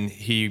doing, and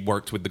he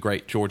worked with the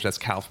great George S.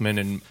 Kaufman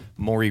and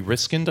Morris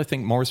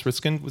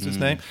Riskind was his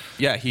name.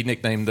 Yeah, he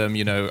nicknamed them,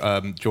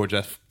 George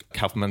F.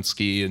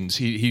 Kaufmansky, and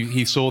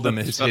he saw them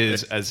as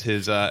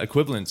his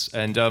equivalents.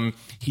 And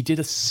he did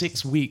a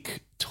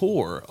 6-week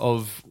tour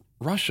of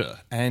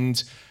Russia,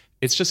 and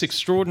it's just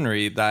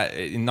extraordinary that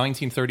in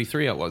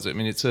 1933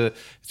 it's a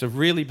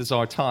really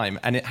bizarre time,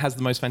 and it has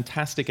the most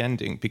fantastic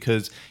ending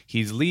because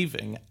he's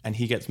leaving and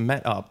he gets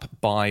met up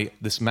by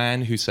this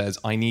man who says,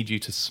 I need you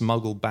to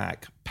smuggle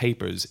back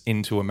papers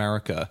into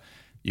America.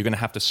 You're going to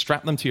have to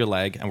strap them to your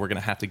leg, and we're going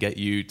to have to get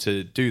you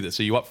to do this.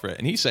 Are you up for it?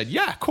 And he said,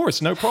 yeah, of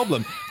course, no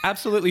problem.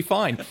 Absolutely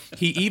fine.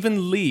 He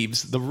even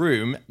leaves the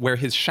room where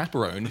his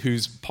chaperone,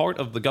 who's part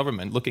of the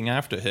government looking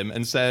after him,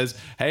 and says,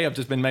 hey, I've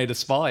just been made a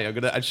spy.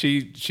 And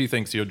she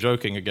thinks you're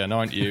joking again,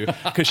 aren't you?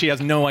 Because she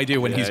has no idea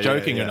when he's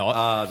joking or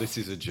not. This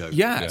is a joke.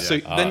 Yeah, so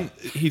then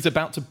he's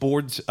about to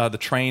board the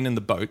train and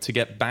the boat to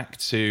get back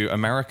to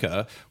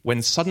America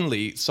when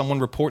suddenly someone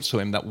reports to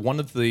him that one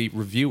of the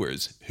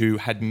reviewers who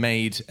had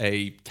made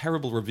a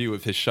terrible review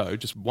of his show,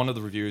 just one of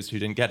the reviewers who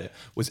didn't get it,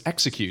 was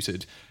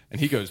executed.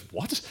 And he goes,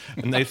 what?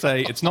 And they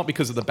say, it's not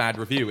because of the bad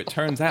review. It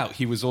turns out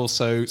he was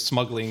also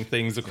smuggling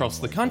things across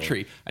the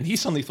country. God. And he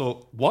suddenly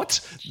thought,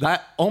 what?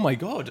 Oh my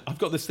God, I've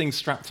got this thing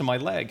strapped to my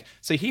leg.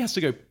 So he has to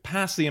go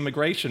past the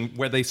immigration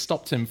where they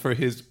stopped him for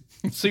his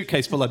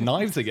suitcase full of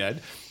knives again.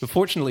 But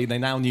fortunately, they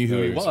now knew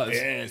who he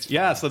was.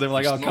 Yeah, so they were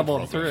like, come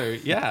on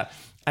through. Yeah.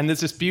 And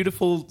there's this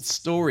beautiful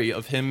story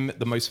of him,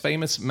 the most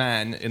famous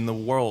man in the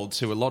world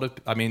to a lot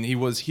of, he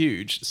was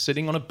huge,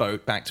 sitting on a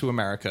boat back to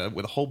America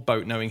with a whole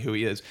boat knowing who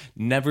he is,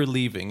 never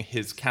leaving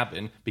his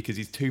cabin because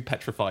he's too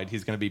petrified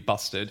he's going to be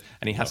busted,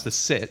 and he has to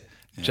sit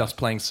just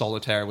playing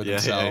solitaire with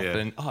himself. Yeah.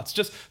 And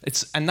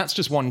and that's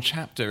just one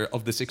chapter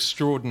of this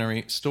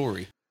extraordinary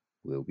story.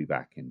 We'll be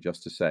back in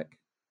just a sec.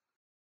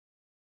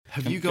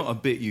 Have you got a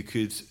bit you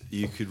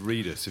could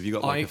read us? Have you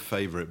got a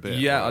favourite bit?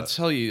 Yeah, I'll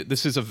tell you.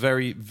 This is a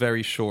very,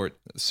 very short,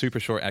 super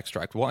short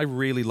extract. What I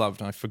really loved,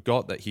 and I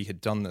forgot that he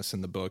had done this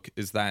in the book,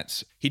 is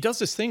that he does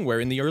this thing where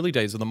in the early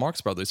days of the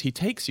Marx Brothers, he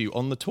takes you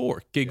on the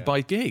tour, gig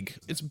by gig.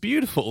 It's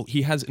beautiful.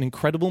 He has an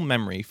incredible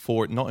memory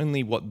for not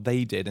only what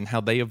they did and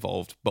how they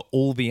evolved, but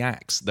all the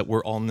acts that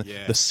were on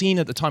the scene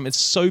at the time. It's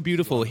so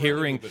beautiful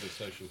hearing. A bit of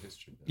social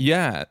history.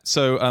 Yeah.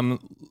 So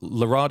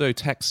Laredo,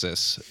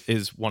 Texas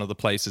is one of the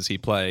places he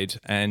played,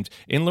 and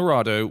in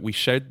Laredo, we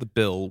shared the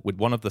bill with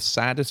one of the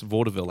saddest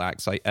vaudeville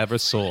acts I ever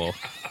saw.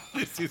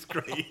 This is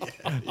great.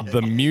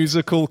 The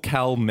musical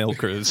Cow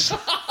Milkers.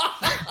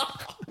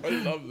 I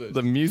love this.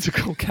 The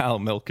musical Cow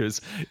Milkers.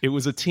 It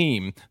was a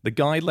team. The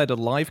guy led a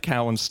live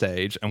cow on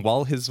stage, and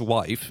while his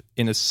wife,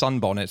 in a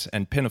sunbonnet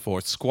and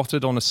pinafore,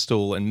 squatted on a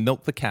stool and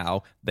milked the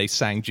cow, they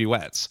sang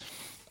duets.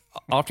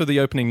 After the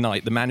opening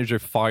night, the manager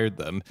fired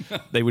them.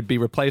 They would be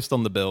replaced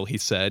on the bill, he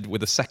said,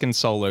 with a second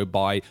solo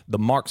by the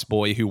Marx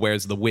boy who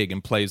wears the wig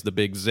and plays the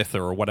big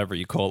zither, or whatever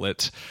you call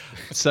it.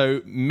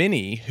 So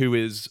Minnie, who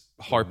is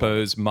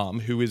Harpo's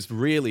mum, who is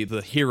really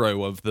the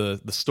hero of the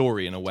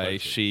story in a way.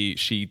 Totally.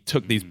 She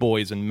took these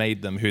boys and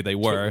made them who they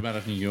were. Took them out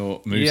of New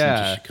York, moves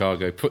them to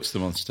Chicago, puts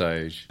them on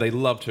stage. They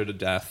loved her to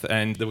death,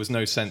 and there was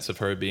no sense of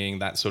her being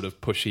that sort of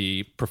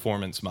pushy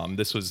performance mum.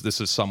 This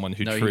is someone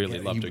who truly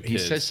loved her kids. He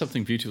says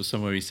something beautiful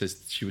somewhere. He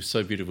says she was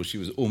so beautiful, she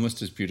was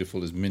almost as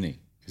beautiful as Minnie,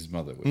 his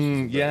mother. Which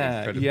is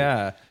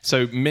incredible.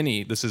 So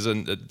Minnie, this is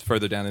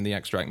further down in the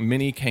extract,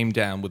 Minnie came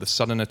down with a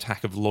sudden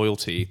attack of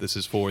loyalty. This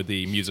is for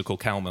the musical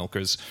Cow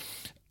Milkers.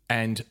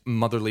 And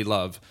motherly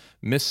love.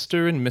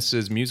 Mr. and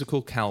Mrs.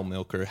 Musical Cow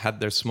Milker had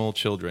their small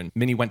children.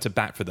 Minnie went to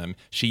bat for them.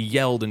 She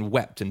yelled and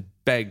wept and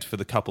begged for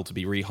the couple to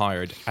be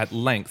rehired. At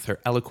length, her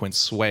eloquence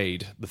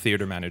swayed the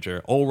theater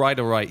manager. All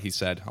right, he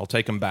said. I'll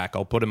take him back.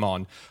 I'll put him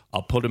on.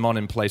 I'll put him on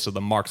in place of the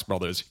Marx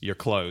Brothers. You're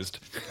closed.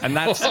 And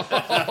that's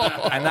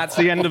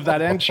the end of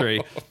that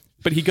entry.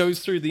 But he goes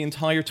through the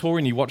entire tour,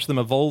 and you watch them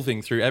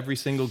evolving through every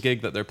single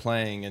gig that they're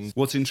playing. And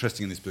what's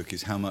interesting in this book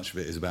is how much of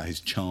it is about his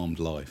charmed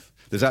life.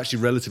 There's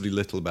actually relatively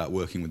little about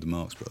working with the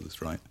Marx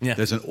Brothers, right? Yeah.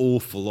 There's an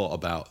awful lot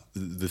about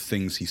the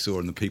things he saw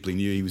and the people he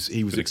knew.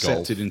 He was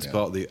accepted into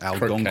part of the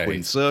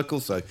Algonquin circle,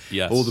 so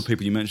all the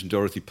people you mentioned,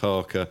 Dorothy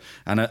Parker.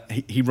 And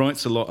he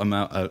writes a lot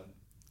about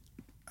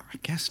I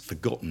guess,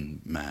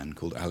 forgotten man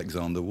called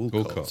Alexander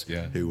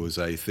Woollcott, who was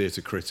a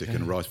theatre critic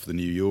and a writer for The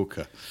New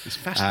Yorker. It's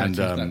fascinating,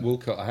 that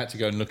Woollcott. I had to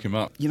go and look him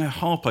up. You know,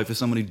 Harpo, for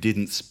someone who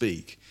didn't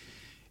speak,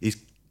 is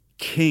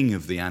king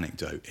of the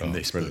anecdote in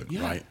this book,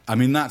 right? I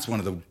mean, that's one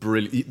of the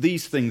brilliant...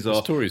 These things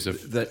are... stories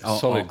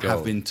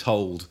have been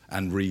told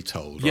and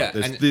retold. Right?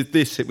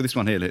 This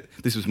one here,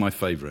 this was my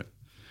favourite.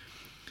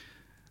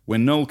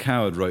 When Noel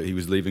Coward wrote he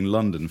was leaving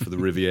London for the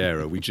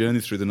Riviera, we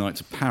journeyed through the night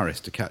to Paris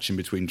to catch him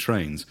between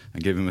trains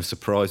and give him a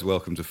surprise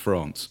welcome to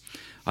France.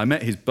 I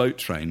met his boat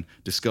train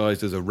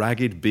disguised as a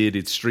ragged,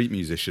 bearded street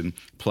musician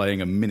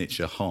playing a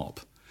miniature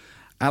harp.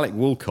 Alec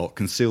Woolcott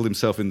concealed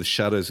himself in the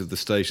shadows of the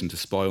station to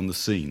spy on the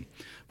scene.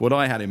 What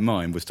I had in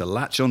mind was to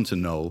latch onto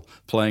Noel,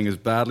 playing as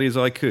badly as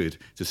I could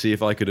to see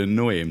if I could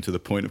annoy him to the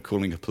point of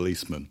calling a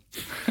policeman.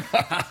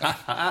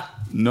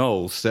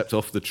 Noel stepped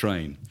off the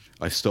train.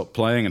 I stopped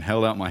playing and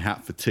held out my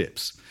hat for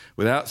tips.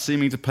 Without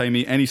seeming to pay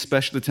me any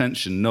special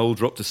attention, Noel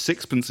dropped a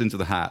sixpence into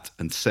the hat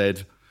and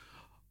said,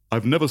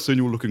 "I've never seen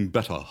you looking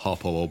better,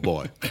 Harpo, old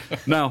boy.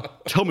 Now,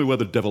 tell me where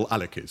the devil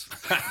Alec is."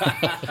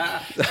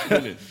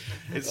 Brilliant.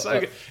 It's so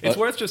good. It's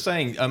worth just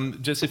saying,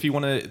 just if you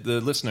want to, the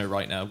listener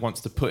right now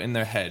wants to put in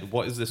their head,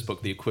 what is this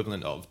book the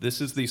equivalent of?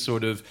 This is the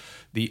sort of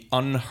the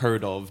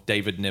unheard of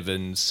David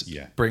Niven's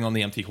Bring on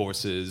the Empty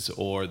Horses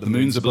or The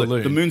Moon's a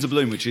Balloon. The Moon's a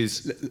Balloon, which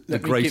is the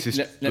greatest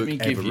book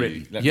ever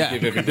written. Let me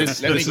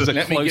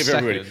give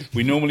everybody.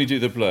 We normally do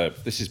the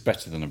blurb. This is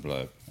better than a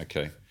blurb,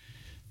 okay?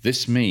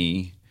 This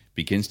me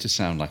begins to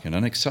sound like an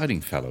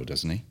unexciting fellow,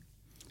 doesn't he?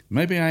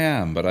 Maybe I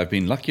am, but I've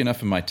been lucky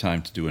enough in my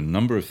time to do a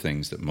number of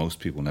things that most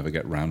people never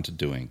get round to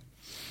doing.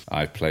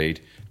 I've played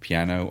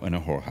piano in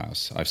a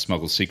whorehouse. I've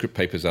smuggled secret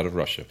papers out of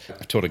Russia.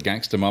 I taught a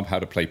gangster mob how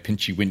to play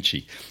Pinchy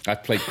Winchy.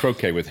 I've played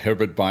croquet with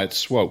Herbert Byatt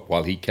Swope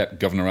while he kept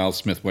Governor Al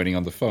Smith waiting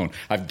on the phone.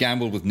 I've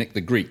gambled with Nick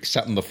the Greek,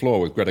 sat on the floor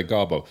with Greta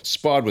Garbo,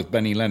 sparred with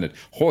Benny Leonard,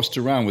 horsed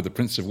around with the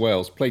Prince of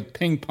Wales, played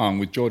ping pong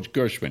with George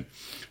Gershwin.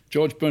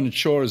 George Bernard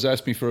Shaw has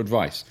asked me for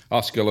advice.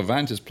 Oscar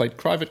Levant has played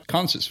private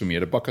concerts for me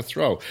at a buck a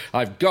throw.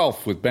 I've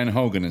golfed with Ben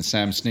Hogan and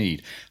Sam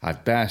Snead.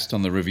 I've basked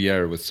on the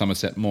Riviera with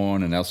Somerset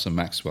Maugham and Elsa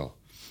Maxwell.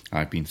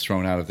 I've been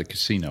thrown out of the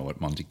casino at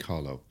Monte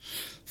Carlo.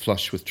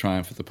 Flush with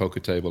triumph at the poker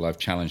table, I've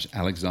challenged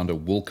Alexander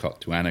Woolcott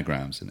to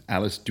anagrams and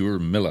Alice Duer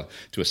Miller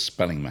to a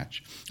spelling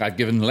match. I've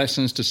given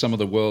lessons to some of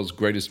the world's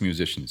greatest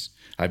musicians.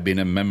 I've been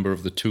a member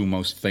of the two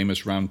most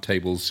famous round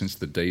tables since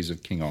the days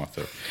of King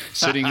Arthur,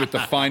 sitting with the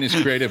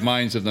finest creative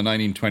minds of the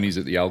 1920s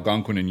at the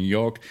Algonquin in New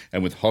York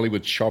and with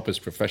Hollywood's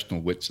sharpest professional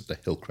wits at the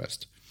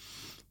Hillcrest.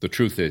 The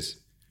truth is,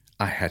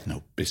 I had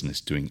no business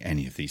doing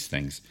any of these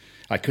things.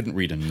 I couldn't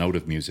read a note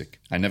of music.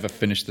 I never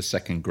finished the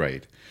second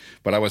grade.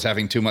 But I was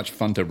having too much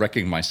fun to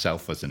reckon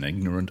myself as an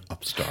ignorant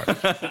upstart.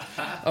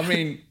 I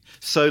mean,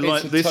 so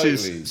like it's this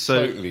is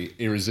totally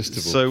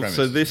irresistible premise.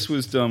 So this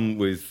was done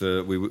with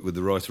the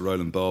writer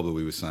Rowland Barber,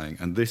 we were saying,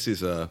 and this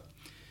is a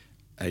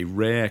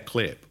rare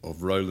clip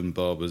of Rowland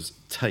Barber's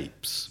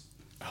tapes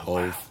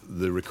of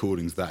the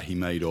recordings that he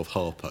made of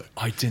Harpo.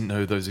 I didn't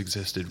know those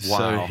existed. Wow.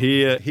 So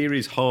here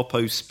is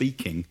Harpo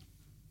speaking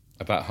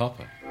about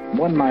Harpo.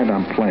 One night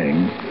I'm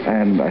playing,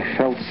 and I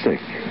felt sick,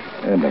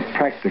 and I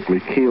practically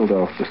keeled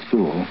off the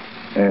stool.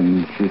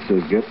 And she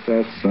says, "Get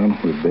that son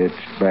of a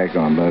bitch back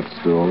on that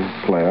stool,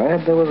 play."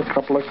 There was a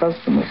couple of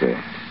customers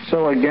there.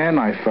 So again,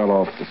 I fell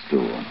off the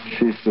stool.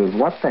 She says,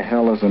 "What the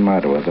hell is the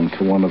matter with him?"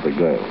 to one of the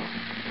girls.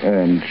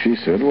 And she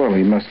said, "Well,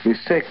 he must be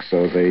sick."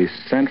 So they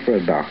sent for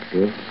a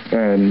doctor,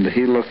 and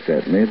he looked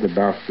at me, the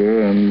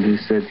doctor, and he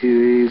said,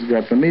 "He's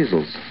got the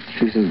measles."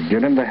 She says,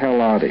 "Get him the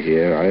hell out of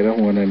here. I don't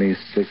want any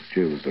sick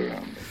Jews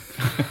around me."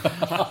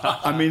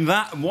 I mean,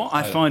 what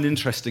I find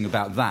interesting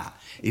about that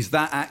is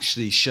that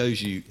actually shows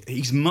you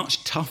he's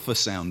much tougher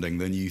sounding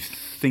than you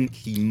think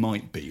he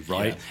might be,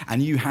 right? Yeah.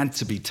 And you had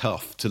to be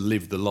tough to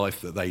live the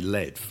life that they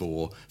led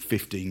for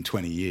 15,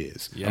 20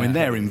 years. Yeah. I mean,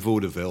 they're in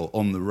vaudeville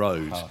on the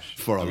road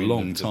for a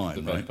long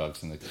time. The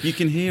right? You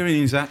can hear in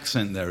his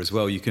accent there as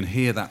well, you can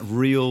hear that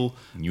real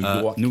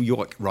New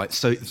York, right?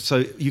 So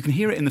you can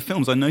hear it in the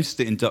films. I noticed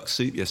it in Duck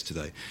Soup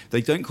yesterday.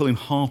 They don't call him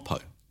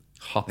Harpo.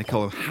 They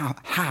call him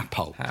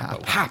Harpo,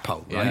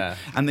 right? Yeah.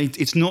 And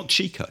it's not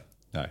Chico.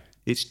 No.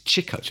 It's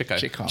Chico.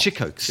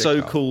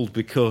 So called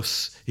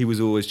because he was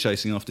always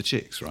chasing after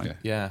chicks, right?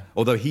 Yeah.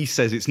 Although he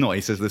says it's not.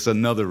 He says there's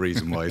another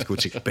reason why he's called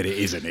Chico. But it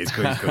isn't. He's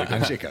called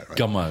Chico, right?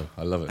 Gummo.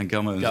 I love it. And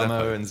Gummo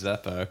and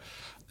Zeppo.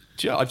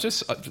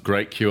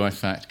 Great QI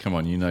fact. Come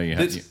on, you know you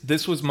had.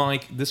 This was one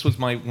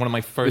of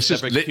my first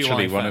ever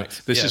QI facts.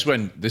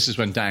 This is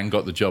when Dan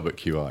got the job at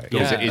QI.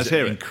 Yeah. It is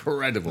an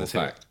incredible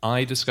fact.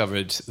 I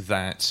discovered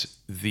that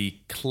the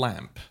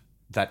clamp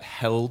that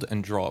held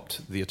and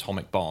dropped the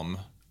atomic bomb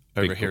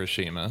over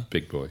Hiroshima,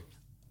 big boy,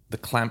 the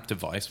clamp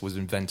device was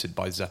invented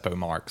by Zeppo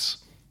Marx.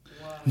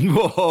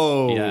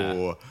 Whoa!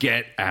 Yeah.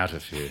 Get out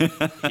of here.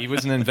 He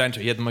was an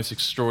inventor. He had the most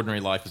extraordinary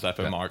life as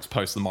Zeppo Marx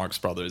post the Marx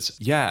Brothers.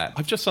 Yeah,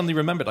 I've just suddenly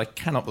remembered. I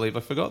cannot believe I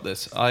forgot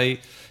this. I,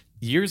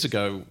 years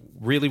ago,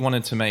 really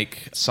wanted to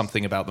make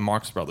something about the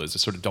Marx Brothers, a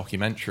sort of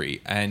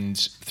documentary. And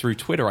through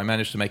Twitter, I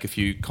managed to make a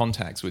few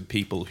contacts with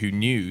people who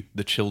knew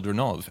the children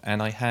of.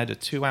 And I had a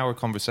 2-hour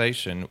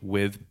conversation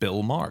with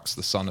Bill Marx,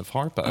 the son of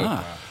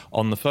Harpo,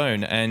 on the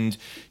phone. And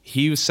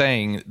he was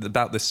saying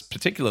about this,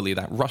 particularly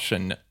that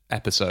Russian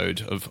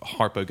episode of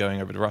Harpo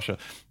going over to Russia.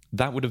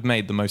 that would have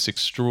made the most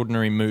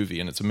extraordinary movie,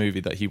 and it's a movie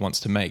that he wants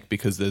to make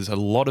because there's a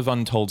lot of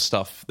untold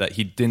stuff that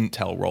he didn't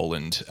tell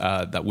Rowland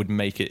that would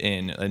make it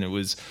in, and it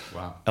was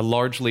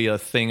largely a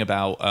thing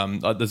about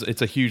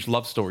it's a huge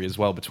love story as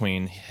well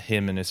between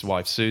him and his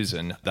wife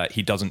Susan that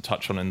he doesn't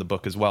touch on in the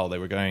book as well. They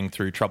were going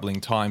through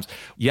troubling times.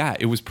 Yeah,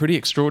 it was pretty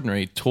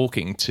extraordinary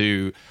talking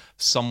to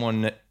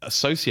someone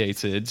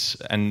associated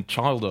and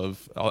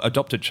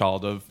adopted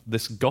child of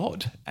this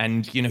god,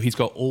 and he's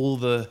got all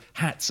the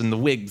hats and the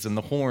wigs and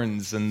the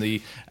horns and the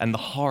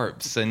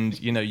harps, and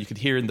you could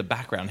hear in the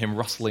background him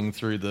rustling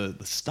through the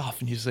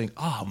stuff, and you're saying,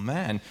 oh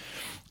man.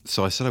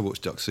 So I said I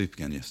watched Duck Soup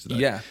again yesterday.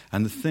 Yeah.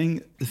 And the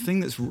thing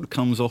that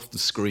comes off the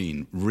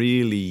screen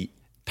really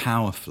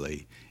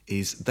powerfully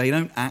is they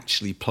don't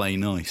actually play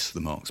nice, the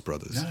Marx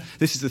Brothers. No.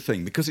 This is the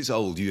thing. Because it's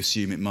old, you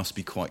assume it must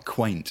be quite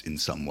quaint in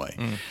some way.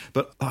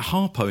 But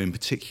Harpo in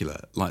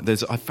particular,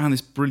 I found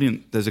this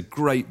brilliant... There's a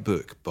great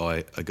book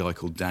by a guy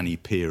called Danny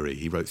Peary.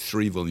 He wrote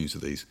 3 volumes of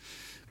these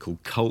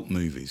called Cult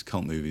Movies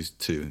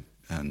 2,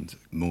 and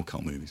more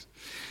cult movies.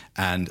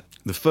 And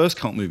the first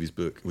cult movies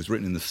book was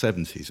written in the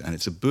 70s, and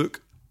it's a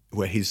book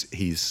where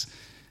his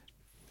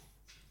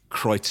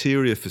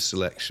criteria for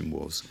selection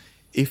was...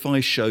 If I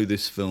show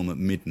this film at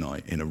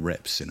midnight in a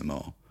rep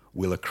cinema,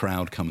 will a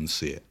crowd come and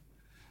see it?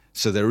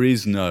 So there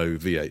is no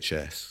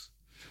VHS.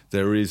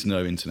 There is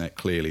no internet,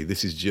 clearly.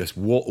 This is just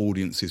what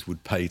audiences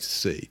would pay to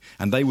see.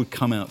 And they would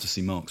come out to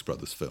see Marx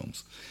Brothers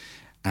films.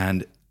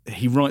 And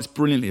he writes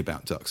brilliantly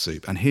about Duck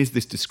Soup. And here's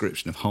this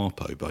description of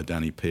Harpo by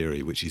Danny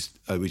Peary, which is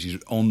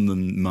on the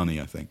money,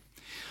 I think.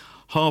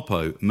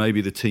 Harpo may be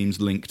the team's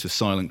link to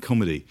silent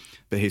comedy,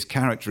 but his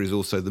character is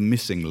also the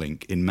missing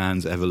link in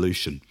man's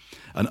evolution,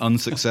 an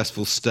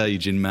unsuccessful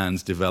stage in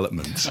man's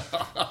development.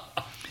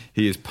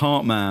 He is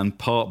part man,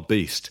 part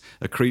beast,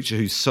 a creature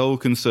whose sole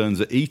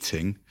concerns are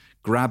eating,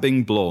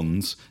 grabbing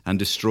blondes, and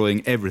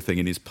destroying everything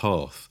in his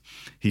path.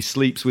 He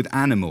sleeps with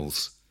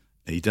animals.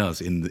 He does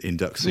in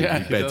Duck Soup. Yeah,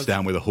 he beds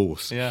down with a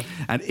horse. Yeah.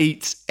 And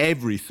eats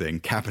everything,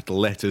 capital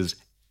letters,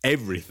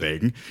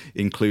 everything,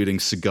 including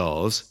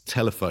cigars,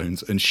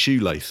 telephones, and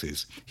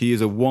shoelaces. He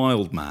is a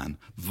wild man,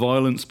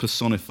 violence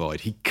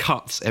personified. He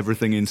cuts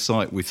everything in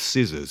sight with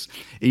scissors,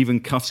 even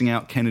cutting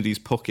out Kennedy's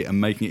pocket and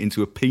making it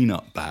into a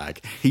peanut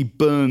bag. He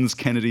burns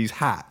Kennedy's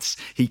hats.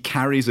 He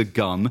carries a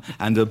gun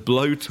and a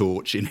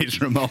blowtorch in his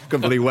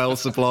remarkably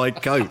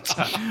well-supplied coat.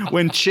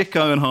 When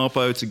Chico and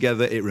Harpo are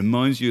together, it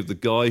reminds you of the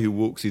guy who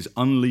walks his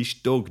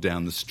unleashed dog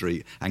down the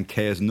street and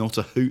cares not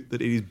a hoot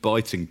that it is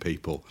biting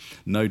people.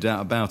 No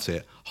doubt about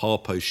it,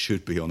 Harpo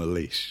should be on a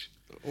leash.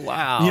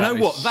 Wow. You know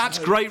what? That's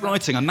great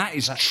writing, and that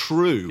is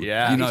true.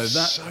 Yeah.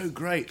 That's so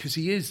great, because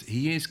he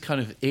is kind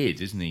of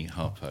id, isn't he,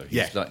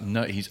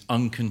 Harpo? He's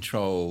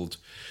uncontrolled,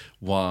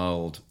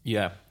 wild.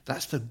 Yeah.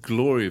 That's the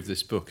glory of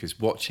this book, is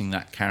watching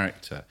that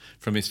character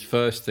from his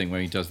first thing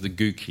where he does the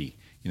gookie.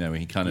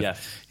 He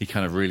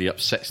kind of really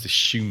upsets the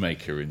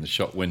shoemaker in the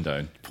shop window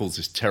and pulls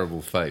this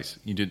terrible face.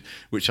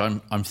 Which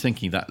I'm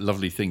thinking that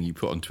lovely thing you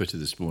put on Twitter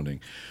this morning.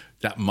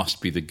 That must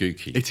be the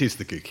gookie. It is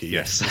the gookie,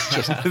 yes. It's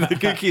just, the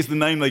gookie is the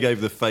name they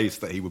gave the face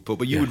that he would put,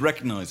 but you would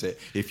recognise it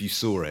if you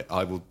saw it.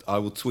 I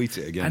will tweet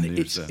it again. And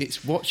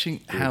it's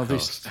watching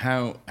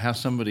how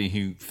somebody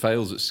who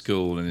fails at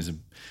school and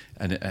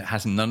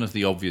has none of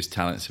the obvious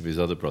talents of his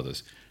other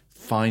brothers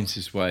finds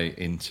his way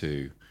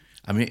into.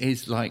 I mean, it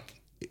is like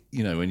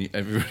when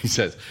everybody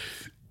says,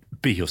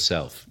 "Be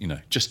yourself."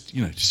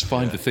 Just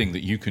find the thing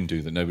that you can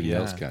do that nobody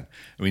else can.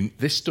 I mean,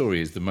 this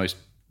story is the most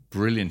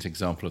brilliant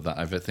example of that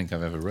I think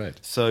I've ever read.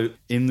 So,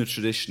 in the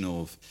tradition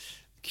of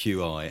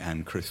QI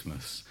and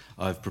Christmas,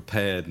 I've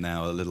prepared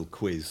now a little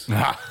quiz.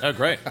 Oh,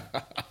 great.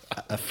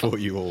 For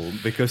you all,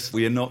 because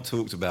we have not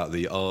talked about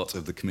the art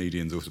of the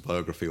comedian's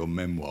autobiography or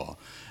memoir,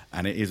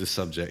 and it is a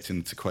subject,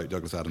 and to quote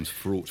Douglas Adams,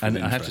 fraught with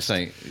interest. I have to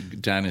say,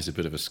 Dan is a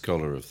bit of a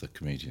scholar of the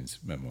comedian's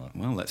memoir.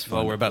 Well, let's find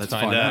Well, we're about to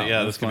find out.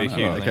 Yeah, this could be cute.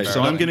 Okay,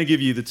 so I'm going to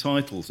give you the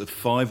titles of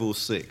 5 or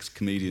 6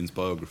 comedians'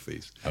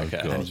 biographies.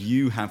 Okay. And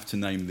you have to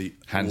name the...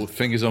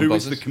 Fingers on who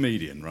buzzers? is the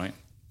comedian, right?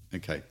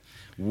 Okay.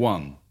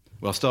 1.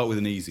 Well, I'll start with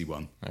an easy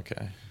one.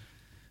 Okay.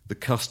 The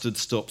custard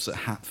stops at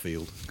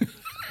Hatfield.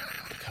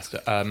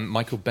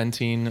 Michael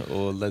Bentine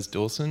or Les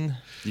Dawson?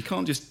 You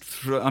can't just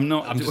throw... I'm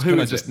just going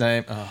to just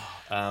name...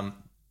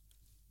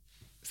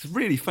 It's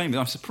really famous.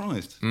 I'm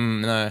surprised.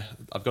 No,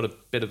 I've got a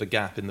bit of a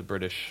gap in the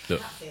British.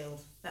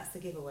 Hatfield. That's the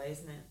giveaway,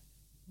 isn't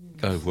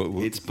it? Oh,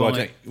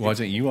 why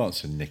don't you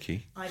answer,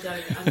 Nikki? I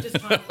don't. I'm just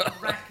trying to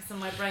rack some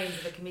of my brains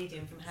of a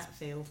comedian from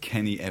Hatfield.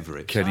 Kenny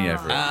Everett. Kenny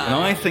Everett. And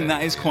I think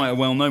that is quite a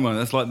well-known one.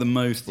 That's like the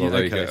most... Well,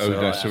 there you go.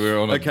 So we're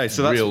on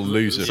a real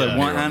loser. So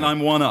and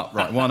I'm one up.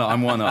 Right,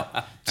 I'm one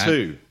up.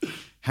 2,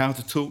 how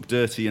to talk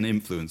dirty and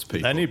influence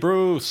people. Lenny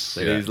Bruce.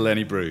 It is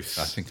Lenny Bruce.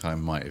 I think I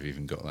might have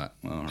even got that.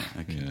 All right,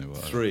 okay.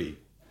 3,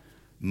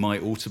 my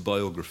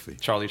autobiography.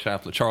 Charles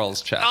Chaplin.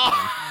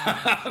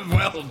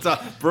 Well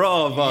done.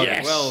 Bravo.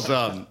 Yes. Well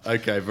done.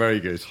 Okay, very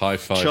good. High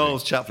five.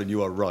 Charles Chaplin,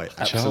 you are right.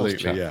 Absolutely,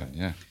 Chaplin,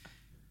 yeah.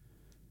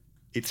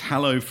 It's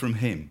Hello from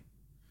Him.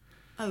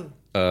 Oh.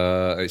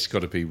 It's got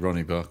to be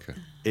Ronnie Barker.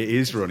 It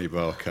is Ronnie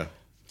Barker.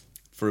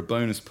 for a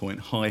bonus point,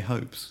 High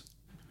Hopes.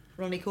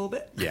 Ronnie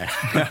Corbett. Yeah,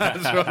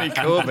 that's Ronnie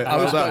Corbett. I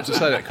was about to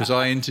say that because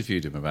I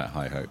interviewed him about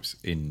High Hopes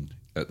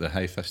at the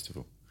Hay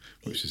Festival,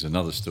 which is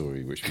another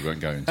story which we won't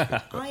go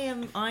into. I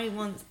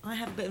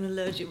have a bit of an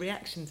allergic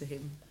reaction to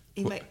him.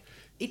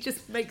 It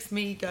just makes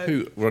me go.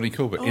 Who? Ronnie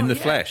Corbett? In the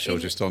flesh or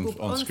just on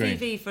screen? On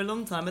TV for a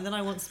long time, and then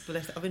I once,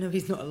 I know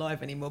he's not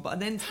alive anymore, but I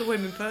then saw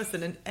him in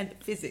person and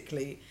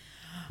physically.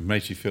 It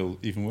made you feel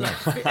even worse.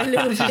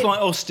 This is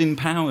like Austin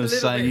Powers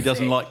saying he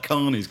doesn't like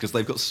carnies because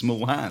they've got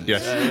small hands.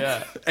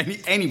 Yes.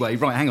 Anyway,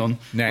 right, hang on.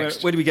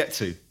 Next. Where do we get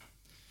to?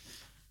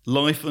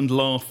 Life and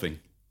Laughing.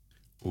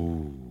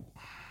 Ooh.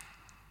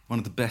 One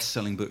of the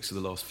best-selling books of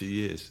the last few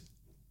years.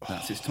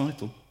 That's its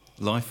title.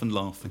 Life and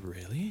Laughing.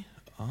 Really?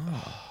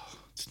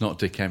 It's not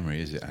Dick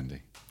Emery, is it,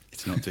 Andy?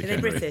 It's not Dick Are they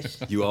Emery. British?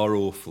 You are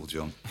awful,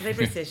 John. Are they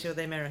British or are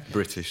they American?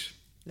 British.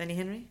 Lenny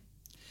Henry?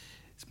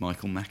 It's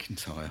Michael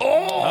McIntyre.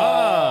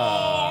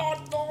 Oh,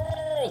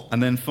 no!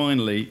 And then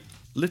finally,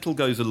 Little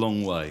Goes a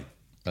Long Way.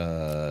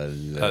 Got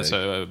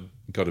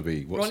to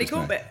be... What's Ronnie his name?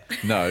 Corbett.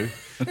 No.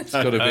 It's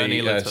got to be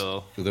Ernie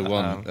Little. the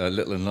one,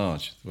 Little and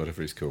Large,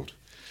 whatever it's called.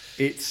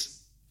 It's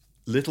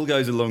Little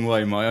Goes a Long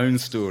Way, my own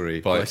story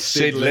By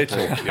Sid Little.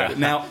 Yeah.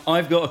 Now,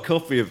 I've got a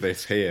copy of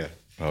this here.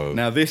 Oh.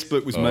 Now, this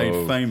book was made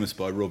famous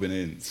by Robin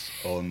Ince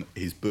on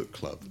his book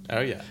club.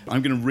 Oh, yeah.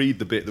 I'm going to read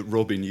the bit that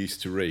Robin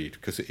used to read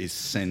because it is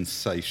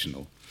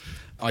sensational.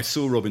 I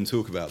saw Robin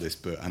talk about this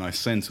book and I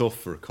sent off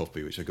for a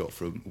copy, which I got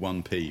for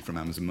 1p from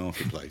Amazon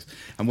Marketplace.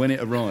 And when it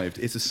arrived,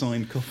 it's a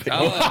signed copy.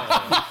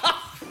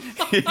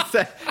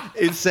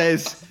 It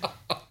says,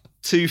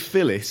 to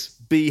Phyllis,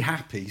 be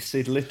happy,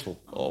 Sid Little.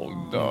 Oh,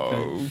 no.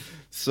 Okay.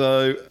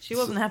 So She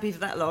wasn't happy for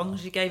that long.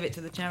 She gave it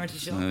to the charity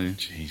shop.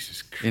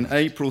 Jesus Christ. in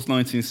April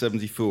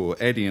 1974,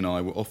 Eddie and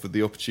I were offered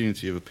the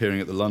opportunity of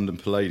appearing at the London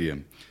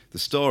Palladium. The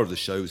star of the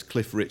show was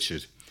Cliff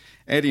Richard.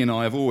 Eddie and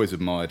I have always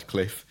admired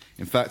Cliff.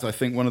 In fact, I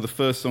think one of the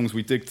first songs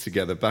we did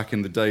together back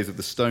in the days of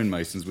the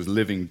Stonemasons was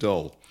Living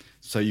Doll,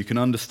 so you can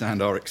understand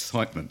our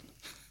excitement.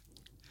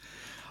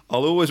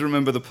 I'll always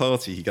remember the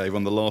party he gave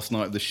on the last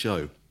night of the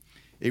show.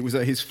 It was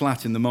at his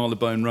flat in the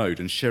Marylebone Road,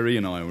 and Sherry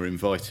and I were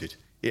invited.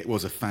 It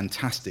was a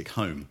fantastic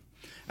home.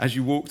 As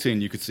you walked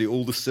in, you could see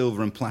all the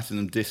silver and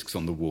platinum discs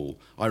on the wall.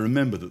 I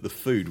remember that the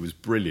food was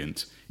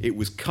brilliant. It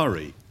was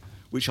curry,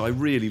 which I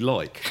really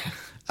like,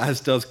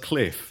 as does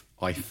Cliff,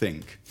 I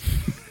think.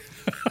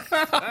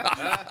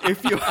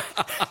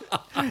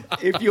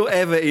 If you're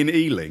ever in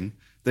Ealing,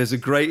 there's a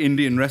great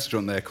Indian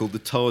restaurant there called the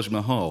Taj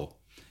Mahal.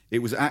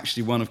 It was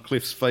actually one of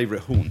Cliff's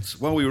favourite haunts.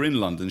 While we were in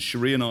London,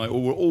 Cherie and I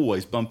were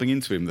always bumping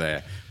into him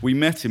there. We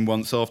met him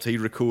once after he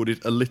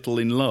recorded A Little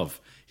in Love.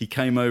 He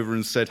came over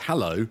and said,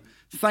 "Hello,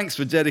 thanks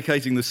for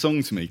dedicating the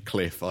song to me,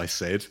 Cliff," I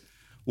said.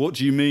 "What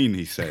do you mean?"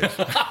 he said.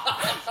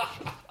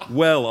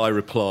 "Well," I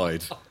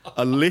replied,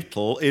 "a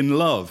little in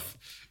love."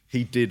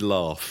 He did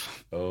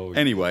laugh. Oh,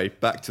 anyway,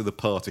 back to the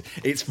party.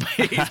 It's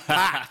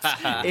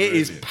packed. It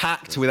is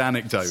packed with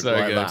anecdotes So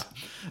like good. that.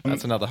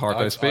 That's another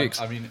Harpo Speaks.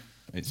 I mean,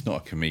 it's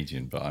not a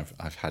comedian, but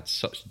I've had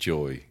such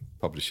joy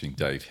publishing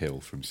Dave Hill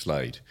from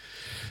Slade.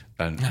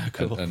 And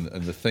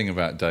the thing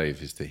about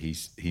Dave is that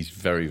he's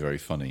very, very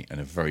funny and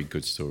a very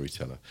good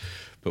storyteller.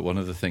 But one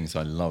of the things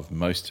I love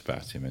most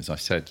about him, as I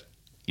said,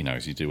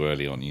 as you do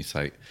early on, you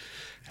say,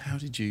 "How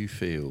did you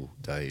feel,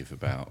 Dave,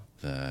 about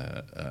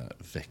the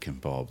Vic and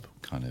Bob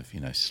kind of,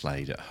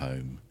 Slade at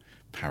Home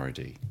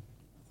parody?"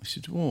 I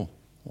said, "Oh,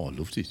 I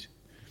loved it.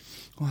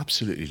 Oh,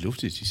 absolutely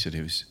loved it." He said,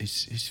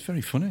 it's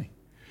very funny.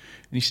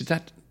 And he said,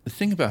 that the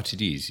thing about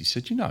it is, he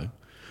said,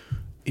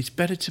 it's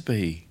better to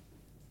be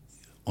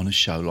on a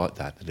show like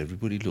that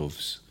everybody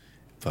loves,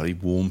 very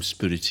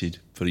warm-spirited,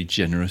 very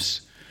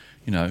generous,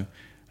 a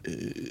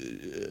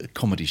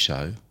comedy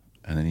show.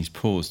 And then he's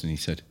paused and he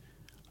said,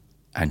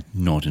 "And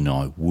Nod and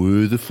I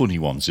were the funny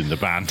ones in the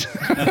band."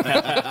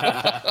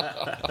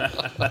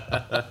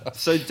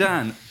 So,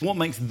 Dan, what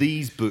makes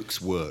these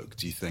books work,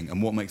 do you think?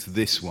 And what makes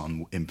this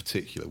one in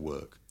particular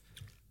work?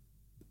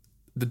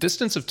 The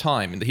distance of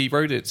time. He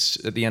wrote it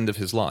at the end of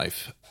his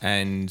life,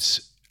 and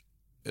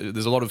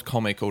there's a lot of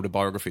comic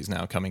autobiographies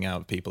now coming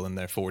out of people in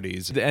their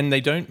 40s, and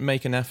they don't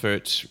make an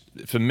effort,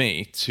 for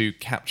me, to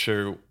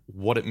capture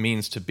what it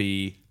means to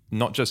be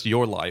not just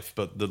your life,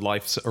 but the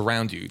lives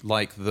around you,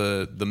 like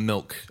the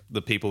milk,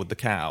 the people with the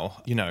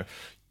cow.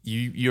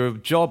 Your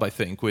job, I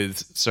think,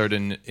 with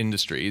certain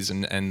industries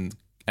and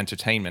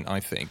entertainment, I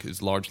think,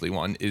 is largely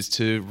one, is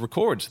to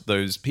record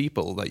those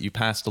people that you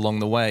passed along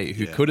the way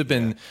who could have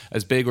been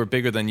as big or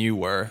bigger than you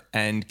were,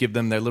 and give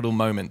them their little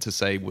moment to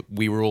say,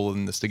 we were all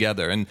in this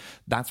together. And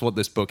that's what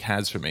this book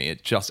has for me.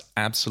 It just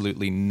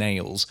absolutely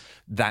nails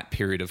that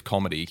period of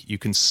comedy. You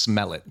can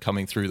smell it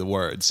coming through the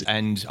words.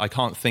 And I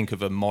can't think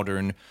of a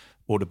modern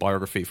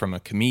autobiography from a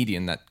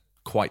comedian that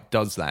quite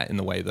does that in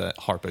the way that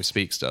Harpo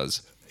Speaks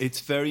does. It's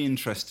very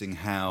interesting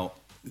how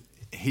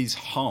his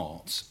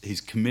heart, his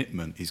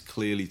commitment is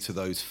clearly to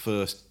those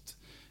first...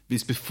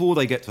 It's before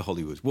they get to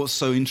Hollywood. What's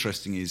so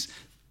interesting is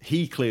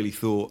he clearly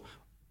thought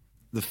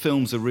the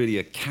films are really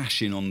a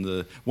cash-in on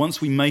the... Once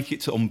we make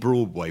it on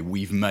Broadway,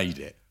 we've made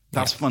it.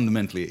 That's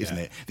fundamentally it, isn't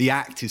it? The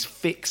act is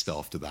fixed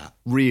after that,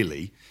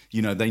 really.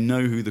 You know, they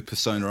know who the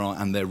persona are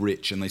and they're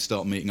rich and they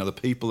start meeting other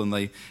people and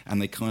they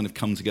kind of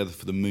come together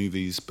for the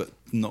movies, but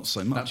not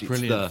so much. That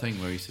brilliant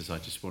thing where he says, I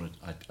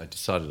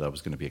decided I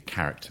was going to be a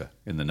character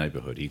in the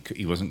neighbourhood.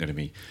 He wasn't going to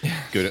be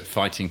good at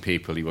fighting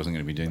people. He wasn't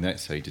going to be doing that.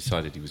 So he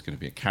decided he was going to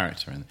be a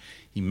character. And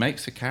he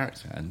makes a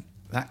character, and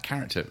that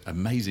character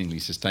amazingly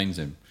sustains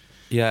him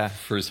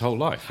for his whole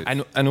life.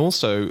 And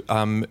also...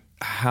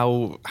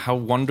 how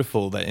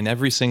wonderful that in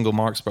every single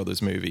Marx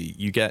Brothers movie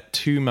you get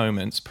 2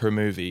 moments per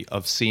movie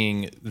of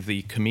seeing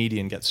the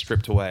comedian get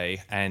stripped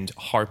away and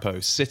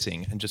Harpo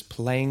sitting and just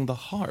playing the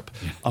harp,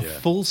 a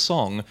full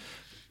song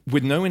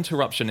with no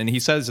interruption. And he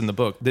says in the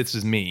book, this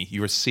is me.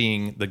 You are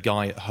seeing the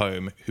guy at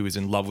home who is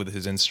in love with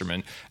his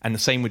instrument. And the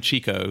same with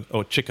Chico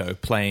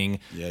playing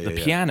the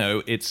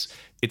piano.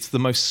 It's the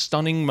most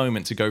stunning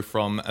moment to go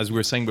from, as we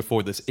were saying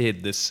before, this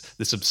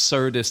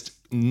absurdist,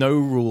 no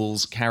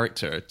rules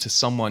character to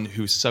someone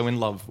who's so in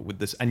love with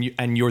this,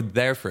 and you're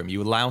there for him.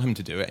 You allow him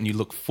to do it, and you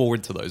look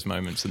forward to those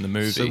moments in the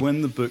movie. So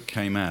when the book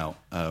came out,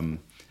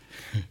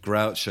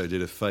 Groucho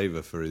did a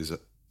favour for his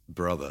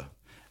brother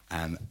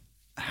and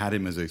had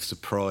him as a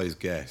surprise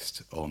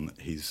guest on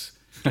his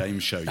game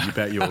show, You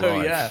Bet Your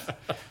Life.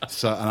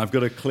 So, and I've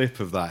got a clip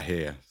of that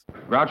here.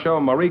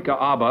 Groucho, Marika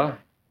Abba,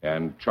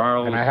 and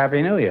Charles... And a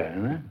Happy New Year,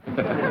 isn't it?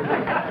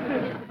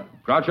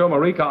 Groucho,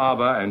 Marika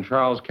Abba, and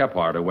Charles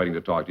Kephart are waiting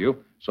to talk to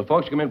you. So,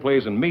 folks, come in,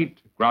 please, and meet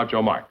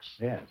Groucho Marx.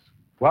 Yes.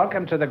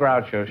 Welcome to the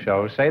Groucho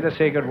Show. Say the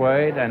secret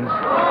word and...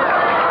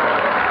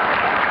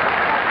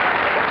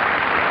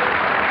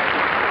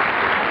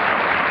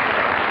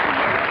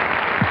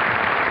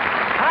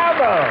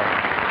 Harpo!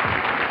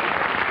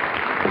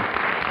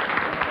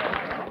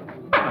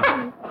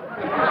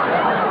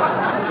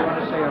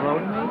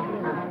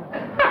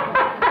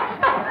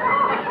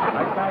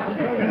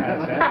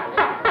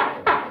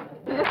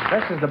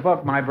 This is the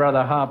book my brother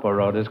Harpo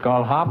wrote. It's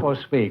called Harpo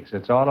Speaks.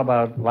 It's all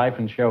about life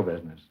and show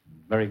business.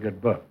 Very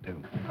good book,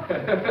 too.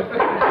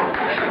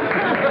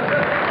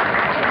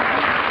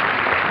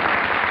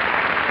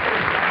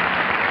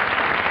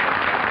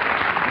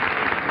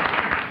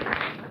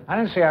 I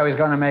didn't see how he's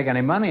going to make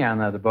any money on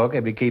the book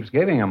if he keeps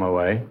giving them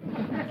away.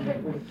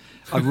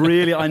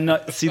 I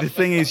know. See, the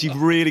thing is,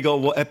 you've really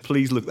got to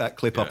please look that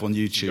clip up on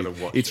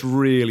YouTube. It's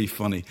really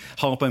funny.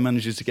 Harpo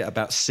manages to get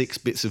about 6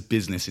 bits of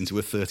business into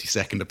a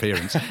 30-second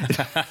appearance.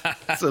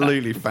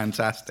 Absolutely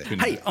fantastic.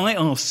 Hey, I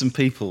asked some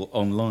people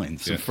online,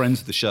 some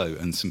friends of the show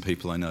and some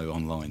people I know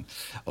online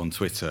on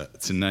Twitter,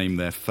 to name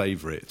their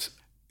favourite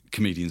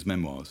comedians'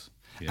 memoirs.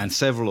 Yeah. And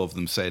several of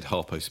them said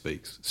Harpo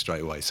Speaks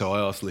straight away. So I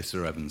asked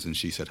Lissa Evans and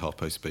she said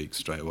Harpo Speaks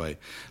straight away.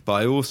 But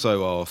I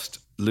also asked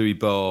Louis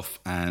Barth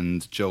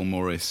and Joel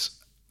Morris,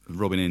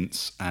 Robin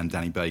Ince and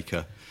Danny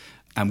Baker.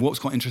 And what's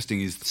quite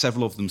interesting is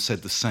several of them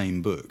said the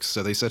same books.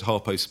 So they said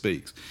Harpo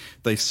Speaks.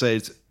 They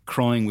said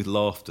Crying with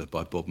Laughter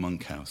by Bob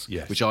Monkhouse,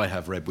 which I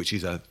have read, which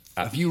is a...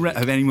 Have you read?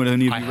 Have anyone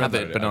of you read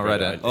it, but not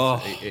read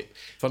it.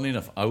 Funnily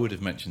enough, I would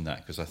have mentioned that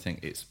because I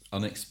think it's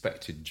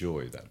unexpected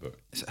joy, that book.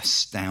 It's an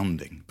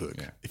astounding book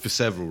for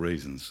several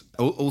reasons.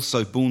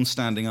 Also, Born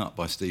Standing Up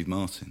by Steve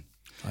Martin.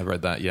 I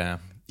read that, yeah.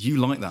 You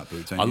like that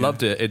book, don't you? I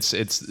loved it.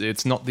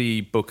 It's not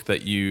the book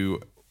that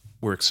you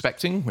were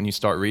expecting when you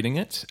start reading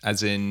it,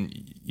 as in,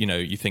 you know,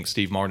 you think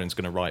Steve Martin's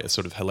going to write a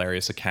sort of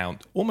hilarious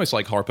account, almost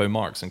like Harpo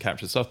Marx and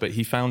capture stuff, but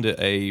he found it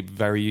a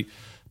very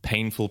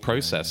painful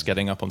process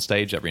getting up on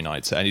stage every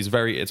night. And it's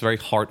very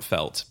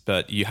heartfelt,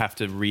 but you have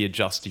to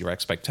readjust your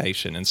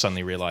expectation and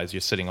suddenly realize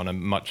you're sitting on a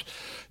much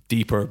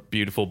deeper,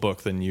 beautiful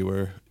book than you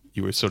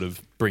were sort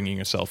of bringing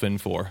yourself in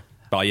for.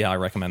 But yeah, I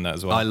recommend that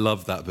as well. I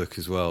love that book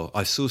as well.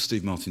 I saw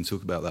Steve Martin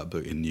talk about that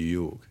book in New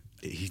York.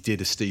 He did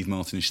a Steve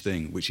Martinish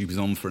thing, which he was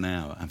on for an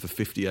hour, and for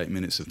 58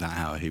 minutes of that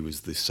hour, he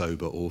was the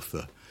sober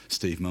author,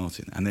 Steve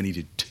Martin. And then he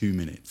did 2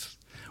 minutes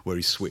where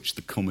he switched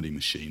the comedy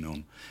machine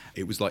on.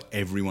 It was like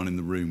everyone in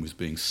the room was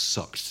being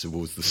sucked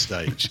towards the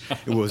stage.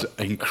 It was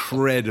an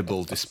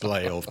incredible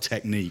display of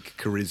technique,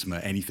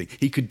 charisma, anything.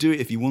 He could do it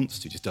if he wants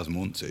to, just doesn't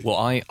want to. Well,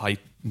 I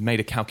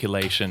made a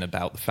calculation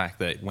about the fact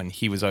that when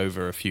he was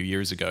over a few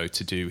years ago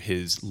to do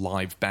his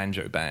live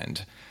banjo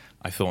band,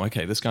 I thought,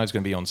 okay, this guy's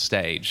going to be on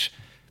stage.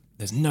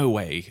 There's no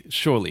way,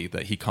 surely,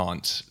 that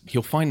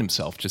he'll find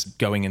himself just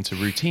going into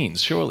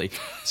routines, surely.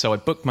 So I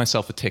booked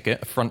myself a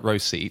ticket, a front row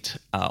seat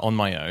on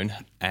my own,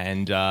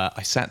 and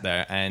I sat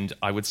there, and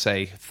I would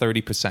say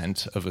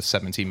 30% of a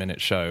 70-minute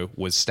show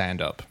was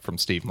stand-up from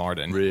Steve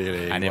Martin.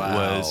 Really? And it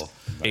was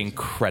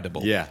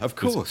incredible. Yeah, of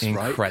course,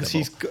 incredible. Right?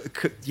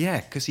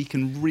 Because he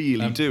can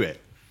really do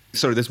it.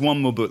 Sorry, there's one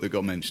more book that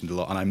got mentioned a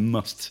lot, and I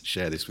must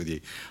share this with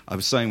you. I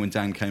was saying when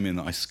Dan came in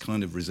that I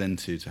kind of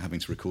resented having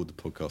to record the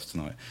podcast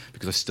tonight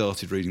because I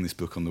started reading this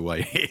book on the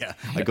way here.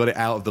 I got it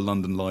out of the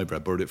London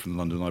Library. I borrowed it from the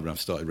London Library and I've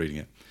started reading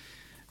it.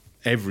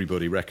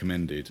 Everybody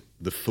recommended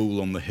The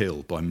Fool on the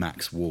Hill by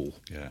Max Wall.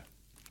 Yeah.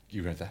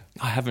 You read that?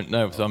 I haven't,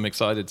 no, so I'm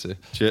excited to.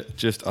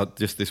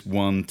 Just this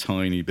one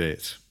tiny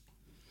bit.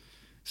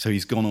 So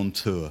he's gone on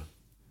tour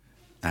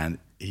and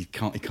he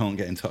can't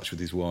get in touch with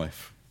his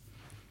wife.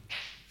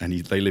 and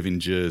they live in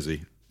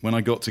Jersey. When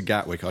I got to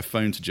Gatwick, I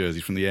phoned to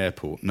Jersey from the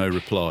airport. No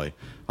reply.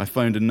 I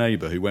phoned a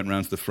neighbour who went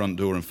round to the front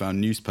door and found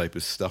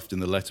newspapers stuffed in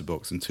the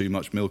letterbox and too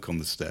much milk on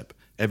the step.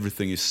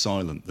 Everything is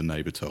silent, the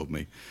neighbour told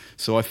me.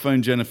 So I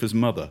phoned Jennifer's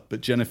mother,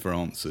 but Jennifer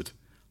answered.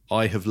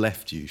 I have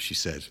left you, she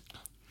said.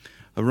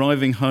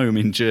 Arriving home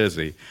in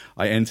Jersey,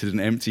 I entered an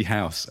empty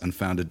house and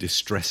found a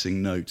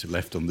distressing note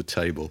left on the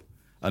table.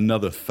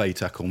 Another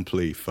fait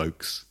accompli,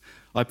 folks.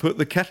 I put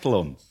the kettle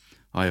on.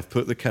 I have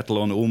put the kettle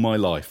on all my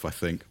life, I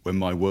think, when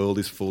my world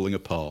is falling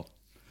apart.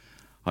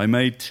 I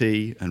made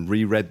tea and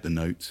reread the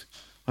note.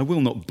 I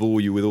will not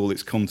bore you with all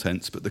its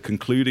contents, but the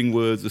concluding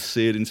words are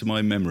seared into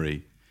my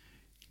memory.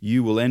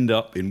 You will end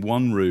up in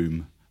one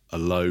room,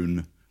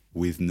 alone,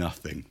 with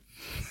nothing.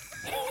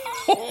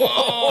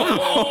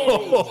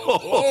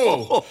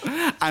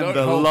 And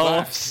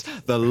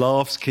the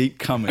laughs keep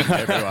coming,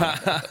 everyone.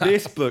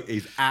 This book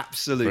is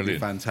absolutely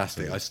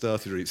fantastic. I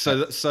started reading. So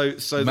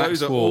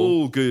those are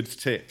all good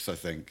tips, I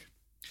think.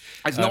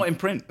 It's not in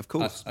print, of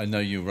course. I know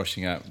you're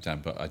rushing out,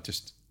 Dan, but I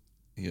just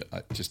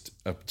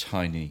a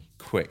tiny,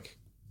 quick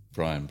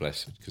Brian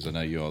Blessed, because I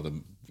know you are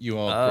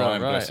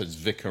Brian Blessed's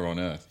vicar on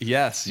earth.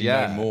 Yes, you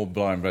know more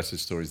Brian Blessed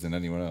stories than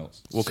anyone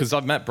else. Well, because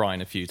I've met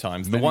Brian a few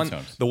times. The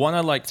one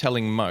I like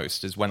telling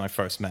most is when I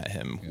first met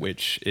him,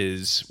 which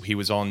is he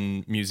was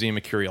on Museum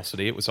of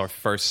Curiosity. It was our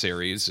first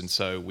series, and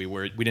so we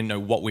didn't know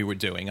what we were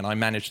doing, and I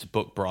managed to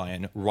book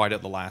Brian right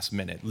at the last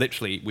minute.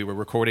 Literally, we were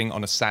recording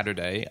on a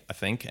Saturday, I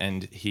think,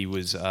 and he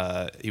was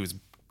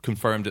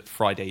confirmed at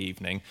Friday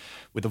evening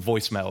with a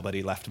voicemail that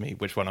he left me,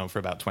 which went on for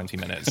about 20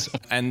 minutes.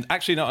 And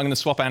actually, no, I'm going to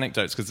swap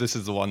anecdotes because this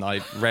is the one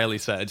I rarely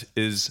said,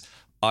 is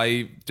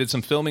I did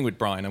some filming with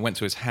Brian. I went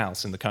to his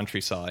house in the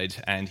countryside,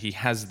 and he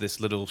has this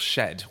little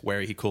shed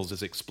where he calls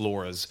his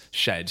explorer's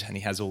shed, and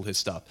he has all his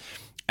stuff.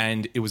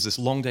 And it was this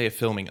long day of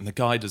filming, and the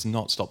guy does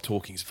not stop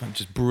talking. He's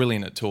just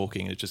brilliant at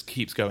talking. It just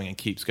keeps going and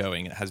keeps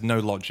going. It has no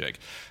logic.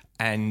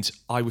 And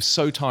I was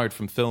so tired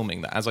from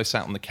filming that as I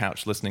sat on the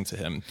couch listening to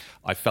him,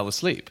 I fell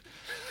asleep.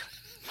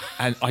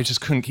 And I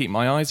just couldn't keep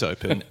my eyes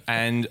open.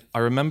 And I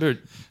remember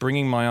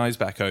bringing my eyes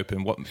back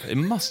open. It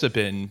must have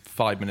been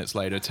 5 minutes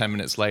later, 10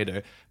 minutes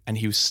later, and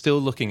he was still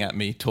looking at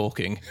me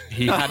talking.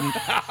 He hadn't.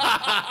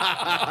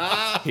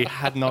 He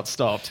had not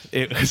stopped.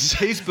 It was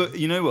his book.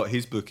 You know what?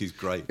 His book is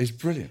great. It's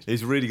brilliant.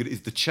 It's really good.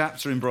 It's the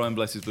chapter in Brian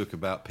Bless's book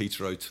about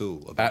Peter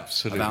O'Toole. About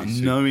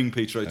Absolutely. knowing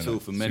Peter O'Toole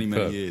for many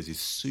years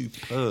is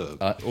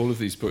superb. All of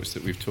these books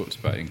that we've talked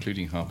about,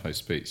 including Harpo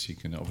Speaks, you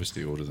can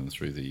obviously order them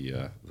through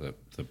the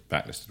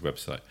Backlisted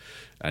website,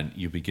 and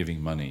you'll be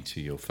giving money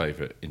to your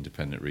favourite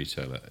independent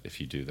retailer if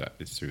you do that.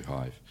 It's through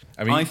Hive.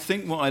 I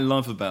think what I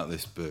love about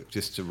this book,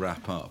 just to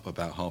wrap up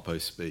about Harpo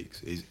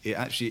Speaks, is it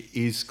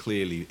has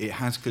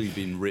clearly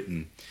been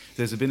written.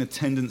 There's been a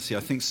tendency, I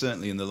think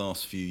certainly in the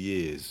last few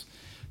years,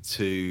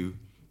 to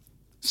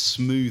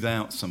smooth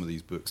out some of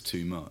these books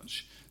too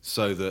much,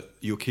 so that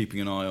you're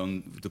keeping an eye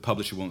on the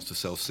publisher wants to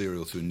sell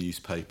cereal to a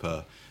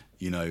newspaper.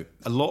 You know,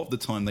 a lot of the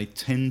time they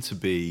tend to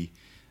be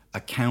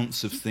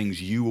accounts of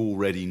things you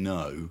already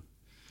know,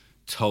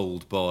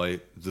 told by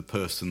the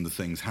person the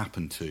things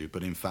happen to,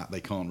 but in fact they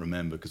can't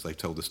remember because they've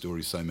told the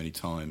story so many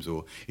times,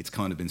 or it's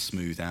kind of been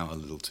smoothed out a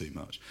little too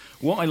much.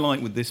 What I like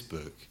with this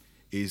book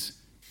is,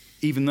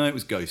 even though it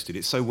was ghosted,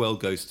 it's so well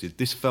ghosted,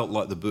 this felt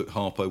like the book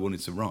Harpo wanted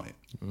to write.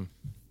 You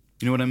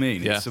know what I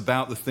mean? Yeah. It's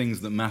about the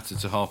things that matter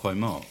to Harpo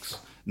Marx,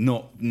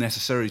 not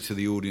necessarily to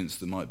the audience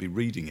that might be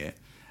reading it.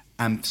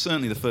 And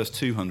certainly the first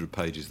 200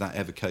 pages, that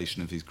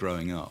evocation of his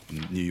growing up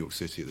in New York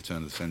City at the turn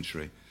of the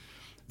century,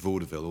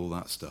 vaudeville, all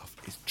that stuff,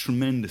 is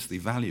tremendously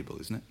valuable,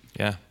 isn't it?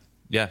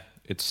 Yeah,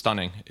 it's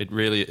stunning.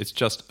 It's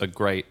just a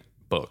great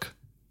book.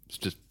 It's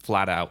just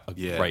flat out a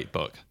great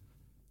book.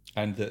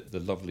 And the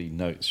lovely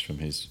notes from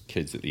his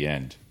kids at the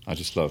end. I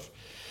just love,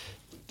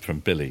 from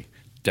Billy,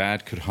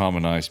 Dad could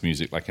harmonise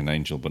music like an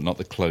angel, but not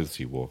the clothes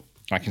he wore.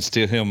 I can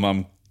still hear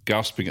Mum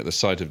gasping at the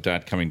sight of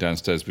Dad coming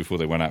downstairs before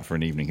they went out for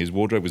an evening. His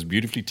wardrobe was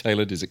beautifully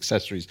tailored, his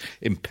accessories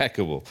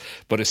impeccable,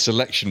 but his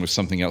selection was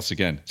something else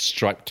again.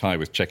 Striped tie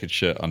with checkered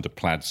shirt under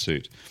plaid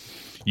suit.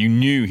 You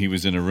knew he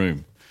was in a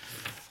room.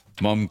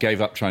 Mum gave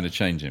up trying to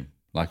change him.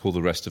 Like all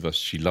the rest of us,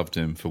 she loved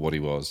him for what he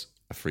was,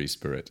 a free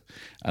spirit.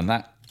 And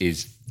that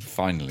is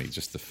finally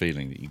just the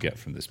feeling that you get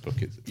from this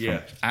book. It's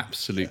from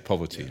absolute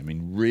poverty. I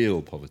mean,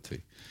 real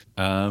poverty.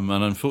 And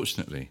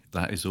unfortunately,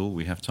 that is all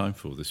we have time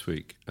for this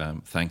week.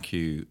 Thank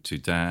you to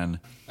Dan.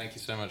 Thank you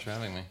so much for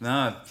having me.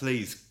 No,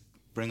 please,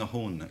 bring a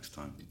horn next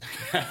time.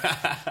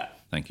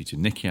 Thank you to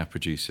Nikki, our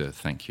producer.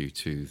 Thank you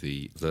to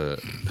the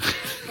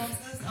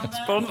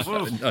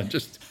Sponsors.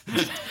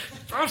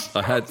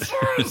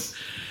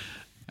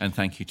 And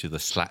thank you to the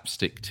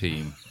slapstick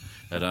team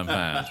at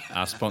Unbound,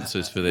 our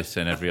sponsors for this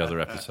and every other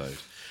episode.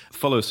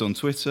 Follow us on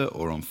Twitter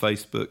or on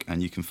Facebook,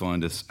 and you can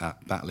find us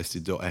at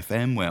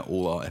backlisted.fm, where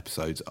all our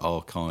episodes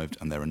are archived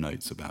and there are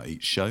notes about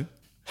each show.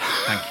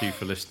 Thank you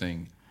for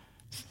listening.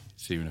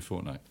 See you in a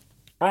fortnight.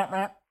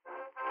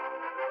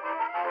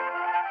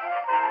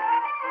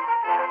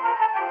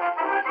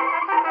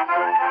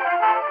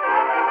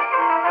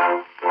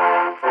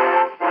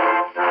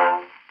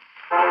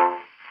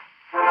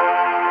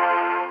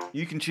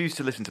 can choose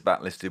to listen to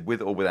Backlisted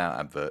with or without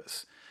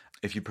adverts.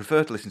 If you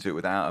prefer to listen to it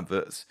without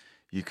adverts,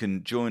 you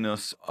can join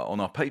us on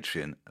our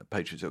Patreon at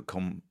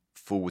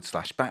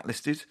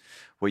patreon.com/backlisted,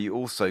 where you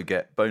also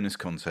get bonus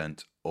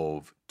content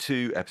of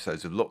 2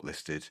 episodes of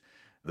Locklisted,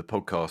 the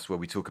podcast where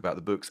we talk about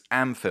the books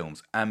and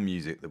films and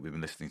music that we've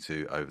been listening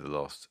to over the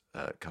last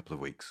couple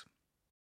of weeks.